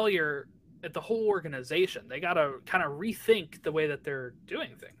failure at the whole organization. They got to kind of rethink the way that they're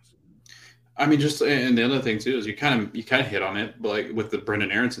doing things. I mean, and the other thing too is you kind of hit on it, but like with the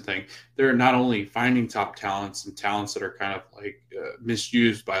Brendan Aronson thing, they're not only finding top talents and talents that are kind of like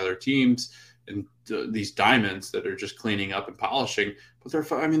misused by their teams and these diamonds that are just cleaning up and polishing, but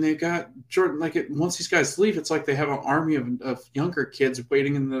they got Jordan. Once these guys leave, it's like they have an army of younger kids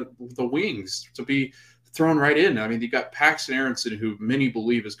waiting in the wings to be thrown right in. I mean, you got Paxton Aronson, who many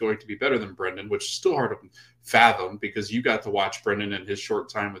believe is going to be better than Brendan, which is still hard to fathom because you got to watch Brendan in his short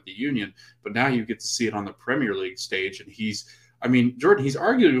time with the Union, but now you get to see it on the Premier League stage. And Jordan, he's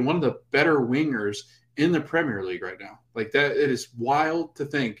arguably one of the better wingers in the Premier League right now. Like that, it is wild to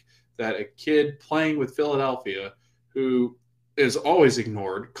think that a kid playing with Philadelphia who is always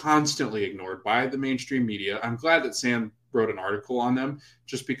ignored, constantly ignored by the mainstream media. I'm glad that Sam wrote an article on them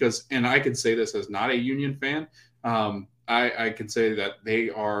just because, and I can say this as not a Union fan, I can say that they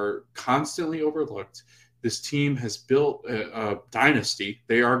are constantly overlooked. This team has built a dynasty.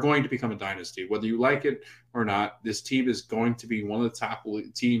 They are going to become a dynasty. Whether you like it or not, this team is going to be one of the top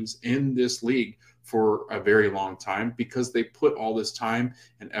teams in this league for a very long time because they put all this time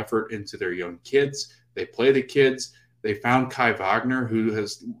and effort into their young kids. They play the kids. They found Kai Wagner,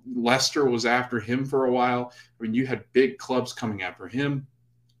 Leicester was after him for a while. I mean, you had big clubs coming after him.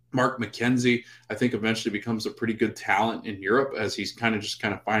 Mark McKenzie, I think, eventually becomes a pretty good talent in Europe as he's kind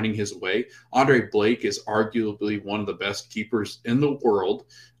of finding his way. Andre Blake is arguably one of the best keepers in the world.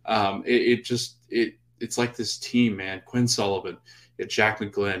 It's like this team, man. Quinn Sullivan, you got Jack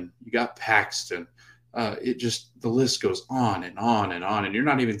McGlynn, you got Paxton. The list goes on and on and on. And you're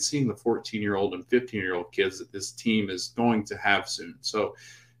not even seeing the 14-year-old and 15-year-old kids that this team is going to have soon. So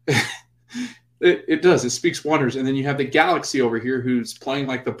it does. It speaks wonders. And then you have the Galaxy over here who's playing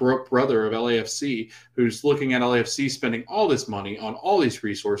like the broke brother of LAFC, who's looking at LAFC spending all this money on all these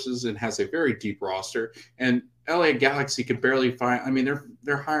resources and has a very deep roster. And LA Galaxy can barely find – I mean,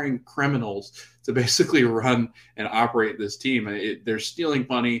 they're hiring criminals to basically run and operate this team. They're stealing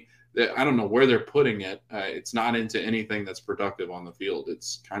money. I don't know where they're putting it. It's not into anything that's productive on the field.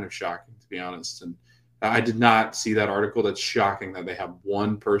 It's kind of shocking, to be honest. And I did not see that article. That's shocking that they have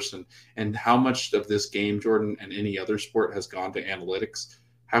one person. And how much of this game, Jordan, and any other sport has gone to analytics?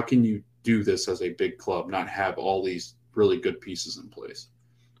 How can you do this as a big club, not have all these really good pieces in place?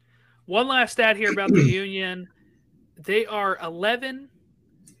 One last stat here about the Union. They are 11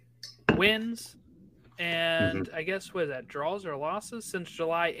 wins. And I guess, what is that, draws or losses since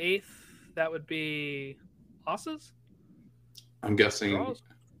July 8th? That would be losses? I'm guessing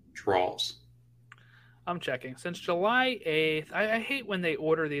draws. I'm checking. Since July 8th, I hate when they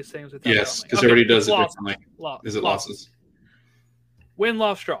order these things. Yes, because everybody does it differently. Is it losses? Win,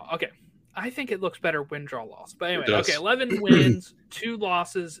 loss, draw. Okay. I think it looks better win, draw, loss. But anyway, okay, 11 wins, 2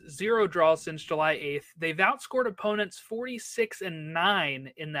 losses, 0 draws since July 8th. They've outscored opponents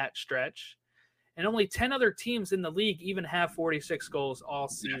 46-9 in that stretch. And only 10 other teams in the league even have 46 goals all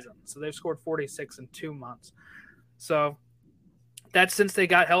season. So they've scored 46 in 2 months. So that's since they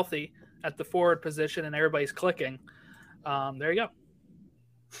got healthy at the forward position and everybody's clicking. There you go.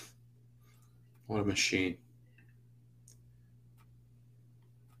 What a machine.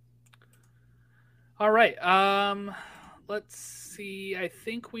 All right. Let's see. I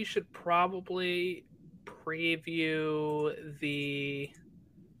think we should probably preview the...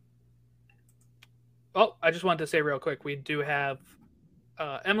 Oh, I just wanted to say real quick, we do have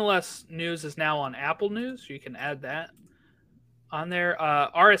MLS News is now on Apple News. You can add that on there.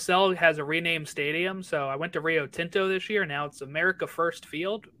 RSL has a renamed stadium, so I went to Rio Tinto this year. Now it's America First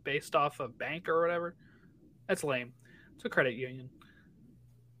Field, based off of bank or whatever. That's lame. It's a credit union.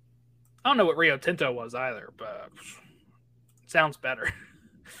 I don't know what Rio Tinto was either, but it sounds better.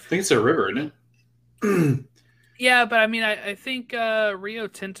 I think it's a river, isn't it? Yeah, but I mean, I think Rio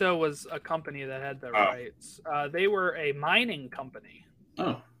Tinto was a company that had the rights. They were a mining company.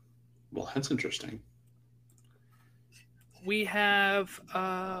 Oh, well, that's interesting. We have,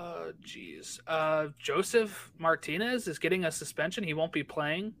 Joseph Martinez is getting a suspension. He won't be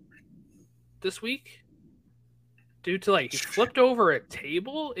playing this week due to, he flipped over a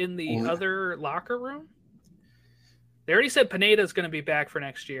table in the other locker room. They already said Pineda's going to be back for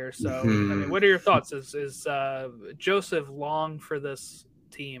next year. So, I mean, what are your thoughts? Is Joseph long for this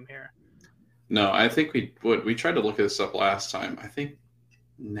team here? No, I think we tried to look this up last time. I think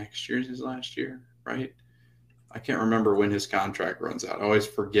next year's his last year, right? I can't remember when his contract runs out. I always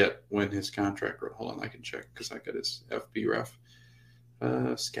forget when his contract runs. Hold on, I can check because I got his FB ref.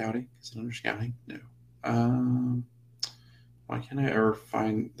 Scouting. Is it under scouting? No. Why can't I ever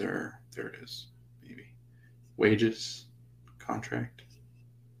find there it is. Wages, contract.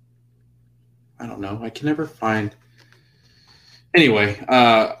 I don't know. I can never find. Anyway,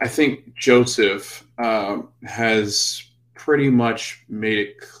 I think Joseph has pretty much made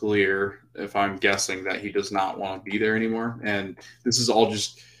it clear, if I'm guessing, that he does not want to be there anymore. And this is all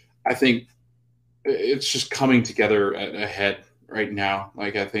just, I think it's just coming together ahead right now.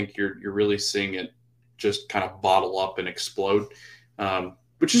 I think you're really seeing it just kind of bottle up and explode.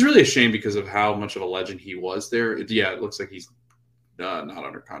 which is really a shame because of how much of a legend he was there. It looks like he's not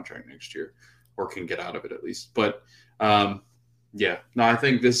under contract next year, or can get out of it at least. But I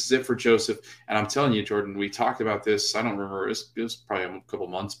think this is it for Josef. And I'm telling you, Jordan, we talked about this. I don't remember. It was probably a couple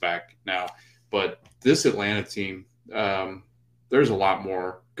months back now. But this Atlanta team, there's a lot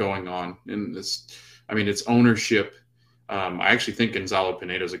more going on in this. I mean, it's ownership. I actually think Gonzalo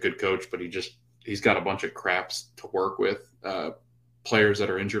Pineda is a good coach, but he's got a bunch of craps to work with. Players that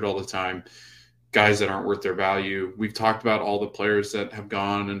are injured all the time, guys that aren't worth their value. We've talked about all the players that have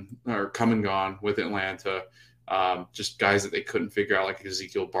gone and are come and gone with Atlanta. Just guys that they couldn't figure out, like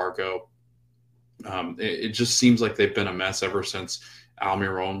Ezekiel Barco. It just seems like they've been a mess ever since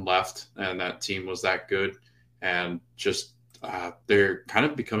Almiron left, and that team was that good. And just they're kind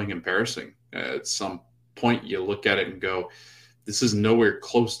of becoming embarrassing. At some point, you look at it and go, this is nowhere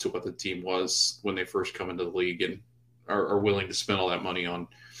close to what the team was when they first come into the league and are willing to spend all that money on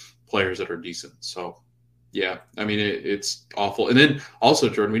players that are decent. So, yeah, I mean, it's awful. And then also,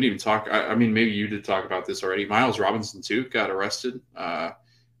 Jordan, we didn't even talk. I mean, maybe you did talk about this already. Miles Robinson, too, got arrested.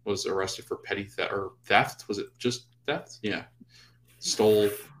 Was arrested for petty theft or theft. Was it just theft? Yeah. Stole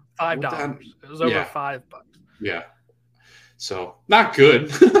 $5. It was over $5. Yeah. So, not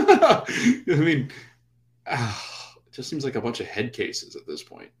good. I mean, it just seems like a bunch of head cases at this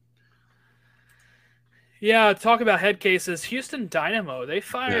point. Yeah, talk about head cases. Houston Dynamo, they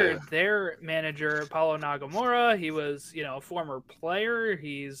fired their manager, Paulo Nagamura. He was, a former player.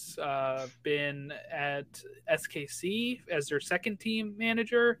 He's been at SKC as their second team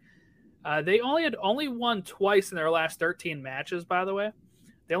manager. They only won twice in their last 13 matches, by the way.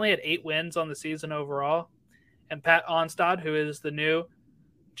 They only had 8 wins on the season overall. And Pat Onstad, who is the new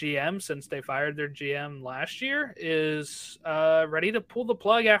GM since they fired their GM last year, is ready to pull the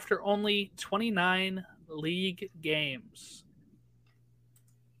plug after only 29 league games.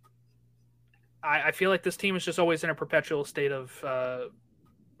 I feel like this team is just always in a perpetual state of a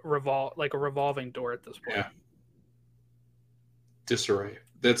revolving door at this point. Yeah. Disarray.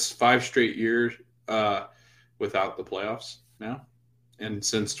 That's 5 straight years without the playoffs now. And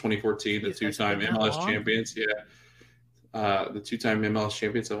since 2014, the two-time MLS champions, the two-time MLS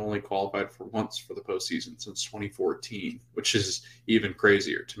champions have only qualified for once for the postseason since 2014, which is even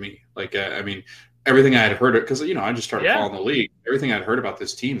crazier to me. Like, I mean, everything I had heard, because, I just started following the league. Everything I'd heard about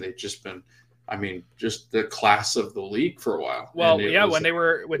this team, they've just been, just the class of the league for a while. Well, when they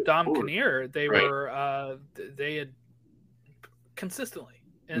were with Dom Kinnear, they were they had consistently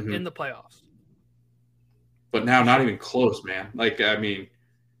in the playoffs. But now, not even close, man. Like, I mean,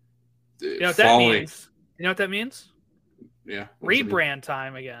 you know what that means? You know what that means? Yeah. Rebrand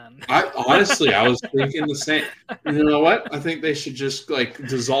time again. I was thinking the same. You know what? I think they should just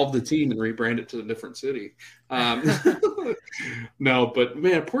dissolve the team and rebrand it to a different city. No, but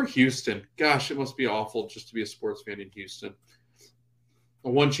man, poor Houston. Gosh, it must be awful just to be a sports fan in Houston.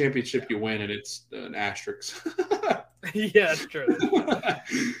 One championship you win and it's an asterisk. Yeah, it's true.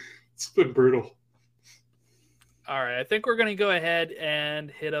 It's been brutal. All right, I think we're going to go ahead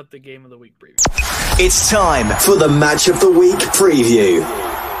and hit up the Game of the Week preview. It's time for the Match of the Week preview.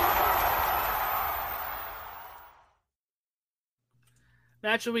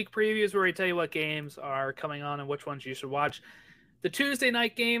 Match of the Week preview is where we tell you what games are coming on and which ones you should watch. The Tuesday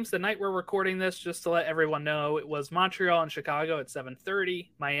night games, the night we're recording this, just to let everyone know, it was Montreal and Chicago at 7:30,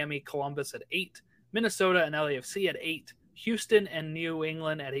 Miami, Columbus at 8, Minnesota and LAFC at 8, Houston and New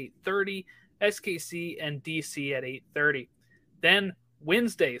England at 8:30, SKC and DC at 8:30. Then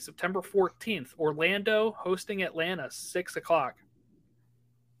Wednesday, September 14th, Orlando hosting Atlanta, 6 o'clock.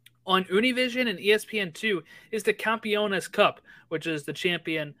 On Univision and ESPN2 is the Campeones Cup, which is the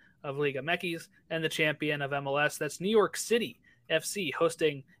champion of Liga MX and the champion of MLS. That's New York City FC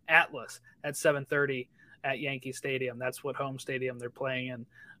hosting Atlas at 7:30 at Yankee Stadium. That's what home stadium they're playing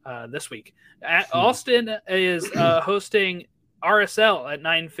in this week. Austin is hosting RSL at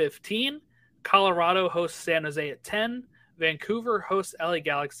 9:15. Colorado hosts San Jose at 10. Vancouver hosts LA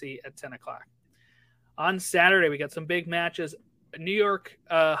Galaxy at 10 o'clock. On Saturday, we got some big matches. New York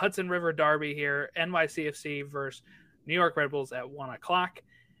Hudson River Derby here. NYCFC versus New York Red Bulls at 1 o'clock.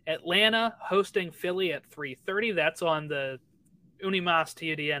 Atlanta hosting Philly at 3:30. That's on the Unimas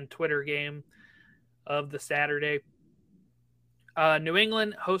TUDN Twitter game of the Saturday. New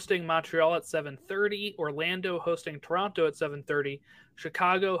England hosting Montreal at 7:30. Orlando hosting Toronto at 7:30.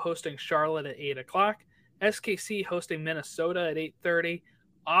 Chicago hosting Charlotte at 8 o'clock. SKC hosting Minnesota at 8:30.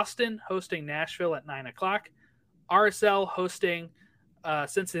 Austin hosting Nashville at 9 o'clock. RSL hosting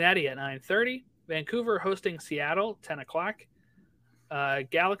Cincinnati at 9:30. Vancouver hosting Seattle, 10 o'clock.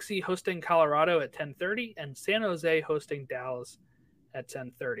 Galaxy hosting Colorado at 10:30. And San Jose hosting Dallas at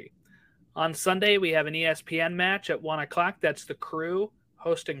 10:30. On Sunday, we have an ESPN match at 1 o'clock. That's the Crew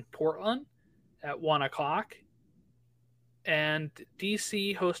hosting Portland at 1 o'clock. And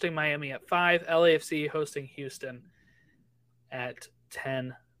DC hosting Miami at 5. LAFC hosting Houston at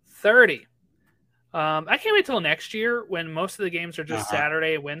 10:30. I can't wait till next year when most of the games are just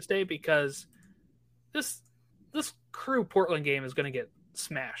Saturday and Wednesday, because this Crew Portland game is going to get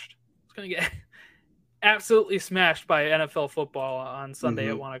smashed. It's going to get absolutely smashed by NFL football on Sunday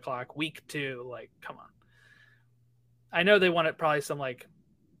at 1 o'clock, week 2. Like, come on. I know they wanted probably some like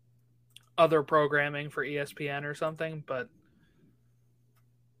other programming for ESPN or something, but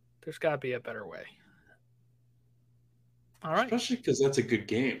there's got to be a better way. All right. Especially because that's a good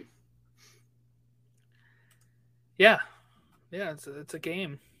game. Yeah, it's a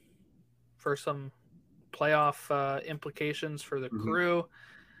game for some playoff implications for the Crew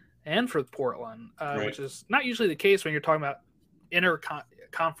and for Portland, which is not usually the case when you're talking about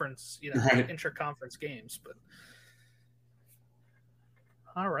inter-conference, intra-conference games. But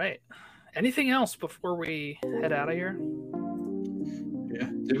all right, anything else before we head out of here? Yeah,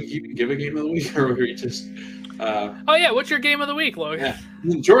 did we give a game of the week, or were we just? What's your game of the week, Logan?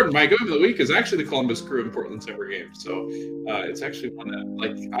 Yeah. Jordan, my game of the week is actually the Columbus Crew and Portland Timber game. So it's actually one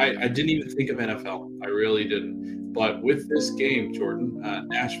that, I didn't even think of NFL. I really didn't. But with this game, Jordan,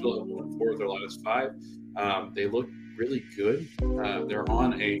 Nashville at 1-4 their last 5. They look really good. They're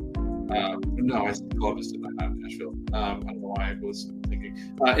on a no, I said Columbus, did not Nashville. I don't know why I was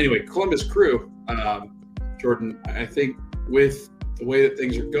thinking. Anyway, Columbus Crew, Jordan, I think with the way that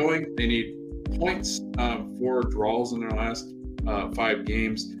things are going, they need points, 4 draws in their last 5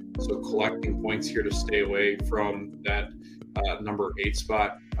 games. So collecting points here to stay away from that number 8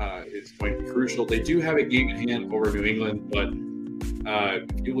 spot is going to be crucial. They do have a game in hand over New England, but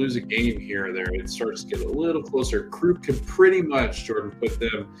if you lose a game here or there, it starts to get a little closer. Crew can pretty much, Jordan, put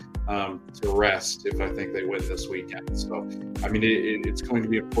them to rest if I think they win this weekend. So, I mean, it's going to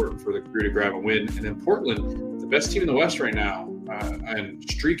be important for the Crew to grab a win. And then Portland, the best team in the West right now, and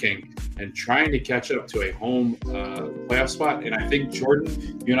streaking and trying to catch up to a home playoff spot. And I think,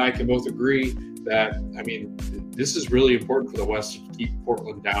 Jordan, you and I can both agree that, I mean, this is really important for the West to keep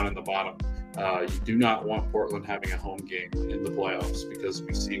Portland down in the bottom. You do not want Portland having a home game in the playoffs, because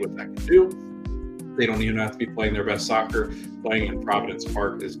we see what that can do. They don't even have to be playing their best soccer. Playing in Providence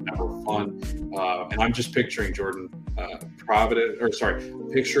Park is never fun. And I'm just picturing, Jordan,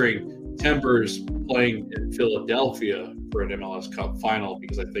 picturing Timbers playing in Philadelphia for an MLS Cup final,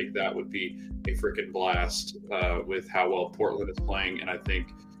 because I think that would be a freaking blast with how well Portland is playing. And I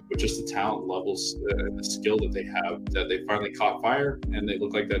think with just the talent levels and the skill that they have, that they finally caught fire, and they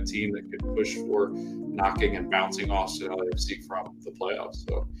look like that team that could push for knocking and bouncing Austin LAFC from the playoffs.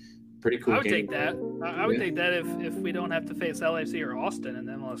 So pretty cool. I would take that. I would take that if we don't have to face LAFC or Austin in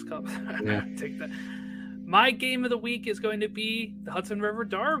the MLS Cup. Yeah. I'd take that. My game of the week is going to be the Hudson River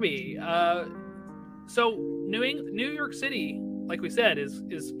Derby. So New York City, like we said,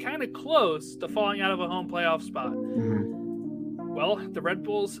 is kind of close to falling out of a home playoff spot. Well, the Red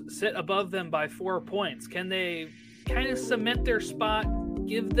Bulls sit above them by 4 points. Can they kind of cement their spot,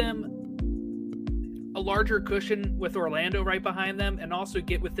 give them a larger cushion with Orlando right behind them, and also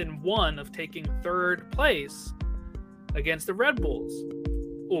get within 1 of taking 3rd place against the Red Bulls?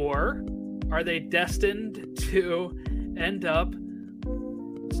 Or are they destined to end up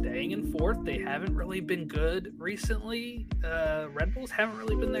staying in 4th? They haven't really been good recently. Red Bulls haven't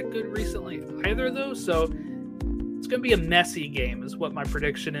really been that good recently, either of those. So it's going to be a messy game is what my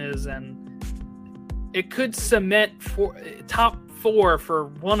prediction is. And it could cement top 4 for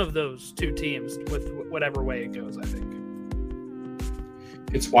one of those 2 teams with whatever way it goes, I think.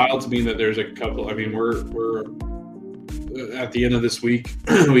 It's wild to me that there's a couple. I mean, we're at the end of this week,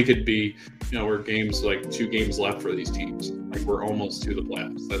 we could be, we're games, like 2 games left for these teams. Like, we're almost to the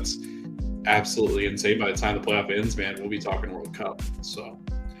playoffs. That's absolutely insane. By the time the playoff ends, man, we'll be talking World Cup. So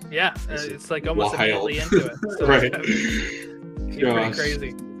yeah, it's like almost wild. immediately into it. So right. It's pretty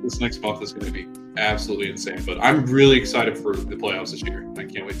crazy. This next month is going to be absolutely insane. But I'm really excited for the playoffs this year. I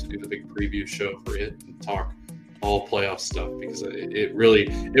can't wait to do the big preview show for it and talk all playoff stuff, because it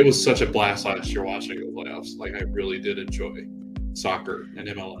was such a blast last year watching the playoffs. Like, I really did enjoy soccer and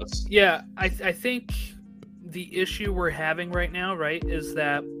MLS. Yeah, I think the issue we're having right now, right, is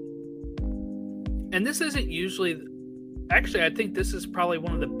that, and this isn't usually, actually, I think this is probably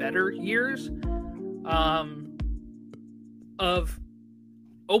one of the better years of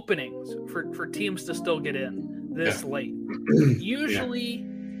openings for teams to still get in this late. Usually,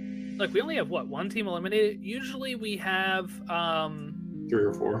 like, we only have one team eliminated. Usually we have 3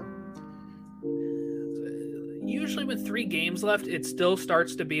 or 4. usually with 3 games left, it still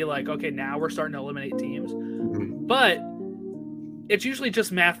starts to be like, okay, now we're starting to eliminate teams. Mm-hmm. But it's usually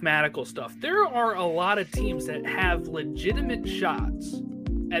just mathematical stuff. There are a lot of teams that have legitimate shots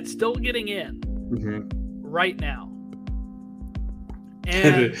at still getting in right now.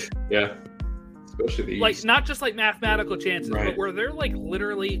 And yeah, especially the like East. not just like mathematical chances, Right. but where they're like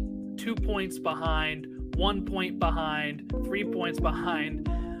literally 2 points behind, 1 point behind, 3 points behind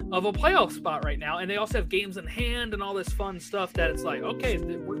of a playoff spot right now, and they also have games in hand and all this fun stuff that it's like, okay,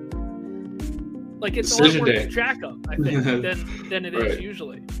 we're like it's Decision a lot more day. to track of, I think, than it is Right.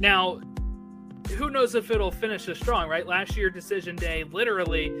 usually. Now, who knows if it'll finish as strong, right? Last year, decision day,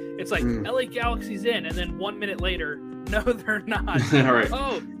 literally, it's like LA Galaxy's in, and then 1 minute later, no, they're not. All right.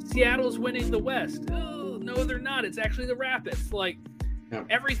 Oh, Seattle's winning the West. Oh, no, they're not. It's actually the Rapids. Like,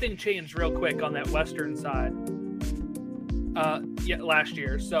 everything changed real quick on that Western side last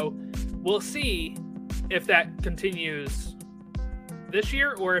year. So we'll see if that continues this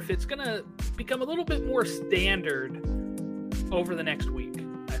year or if it's going to become a little bit more standard over the next week,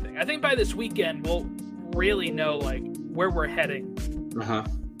 I think. I think by this weekend, we'll really know, like, where we're heading.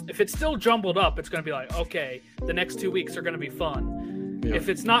 If it's still jumbled up, it's going to be like, okay, the next 2 weeks are going to be fun. Yeah. If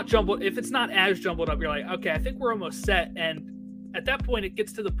it's not as jumbled up, you're like, okay, I think we're almost set. And at that point, it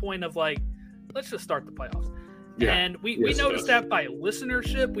gets to the point of like, let's just start the playoffs. Yeah. And we notice that by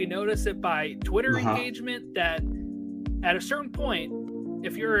listenership. We notice it by Twitter engagement that at a certain point,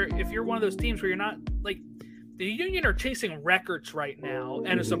 if you're one of those teams where you're not like, the Union are chasing records right now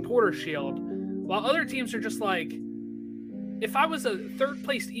and a supporter shield, while other teams are just like, if I was a third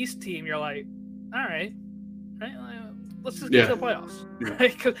place East team, you're like, all right, let's just get to the playoffs.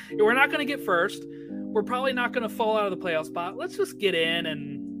 Right? 'Cause we're not going to get first. We're probably not going to fall out of the playoff spot. Let's just get in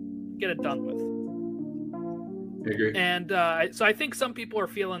and get it done with. I agree. And so I think some people are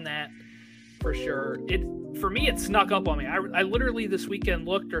feeling that for sure. For me, it snuck up on me. I literally this weekend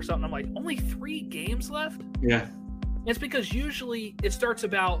looked or something. I'm like, only 3 games left? Yeah. It's because usually it starts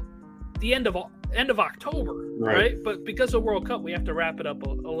about the end of October, right? But because of World Cup, we have to wrap it up a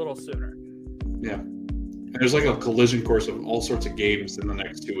little sooner. Yeah. And there's like a collision course of all sorts of games in the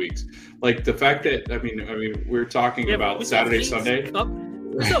next 2 weeks. Like the fact that, I mean, we're talking about Saturday, Sunday. We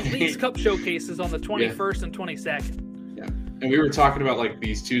still have Leagues Cup showcases on the 21st and 22nd. Yeah. And we were talking about like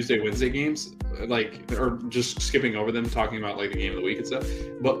these Tuesday, Wednesday games, like, or just skipping over them, talking about like the game of the week and stuff.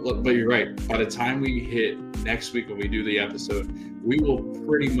 But you're right. By the time we hit next week when we do the episode, we will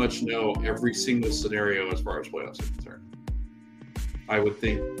pretty much know every single scenario as far as playoffs are concerned. I would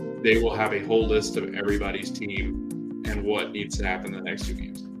think they will have a whole list of everybody's team and what needs to happen in the next 2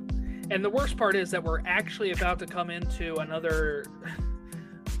 games. And the worst part is that we're actually about to come into another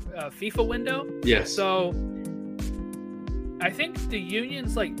FIFA window. Yes. So I think the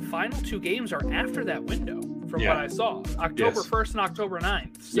Union's like final 2 games are after that window from what I saw. October 1st and October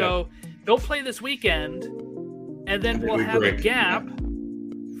 9th. So they'll play this weekend and then we'll have a gap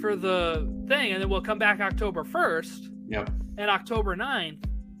for the thing, and then we'll come back October 1st and October 9th,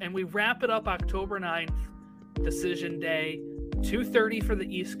 and we wrap it up October 9th, decision day, 2:30 for the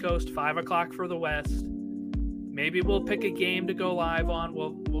East Coast, 5 o'clock for the West. Maybe we'll pick a game to go live on.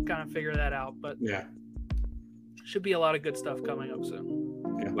 We'll kind of figure that out, but should be a lot of good stuff coming up soon.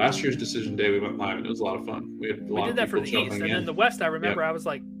 Yeah, last year's decision day we went live and it was a lot of fun. We did that for the East, and then the West. I remember I was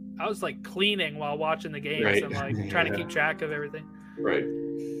like cleaning while watching the games and like trying to keep track of everything. Right.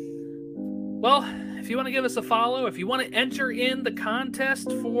 Well, if you want to give us a follow, if you want to enter in the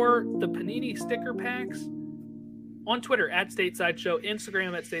contest for the Panini sticker packs, on Twitter at Stateside Show,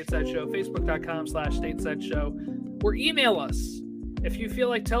 Instagram at Stateside Show, Facebook.com/Stateside Show, or email us if you feel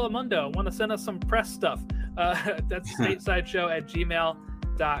like Telemundo, want to send us some press stuff. That's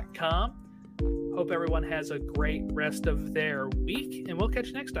statesideshow@gmail.com. Hope everyone has a great rest of their week, and we'll catch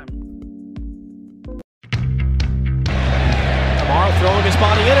you next time. Kamara throwing his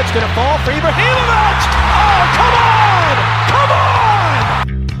body in. It's going to fall for Ibrahimovic. Oh, come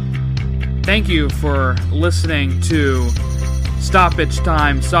on! Thank you for listening to Stoppage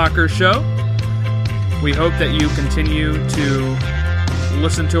Time Soccer Show. We hope that you continue to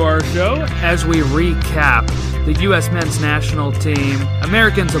listen to our show as we recap the U.S. men's national team,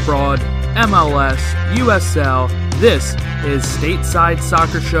 Americans abroad, MLS, USL. This is Stateside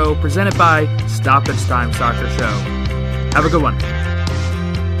Soccer Show presented by Stoppage Time Soccer Show. Have a good one.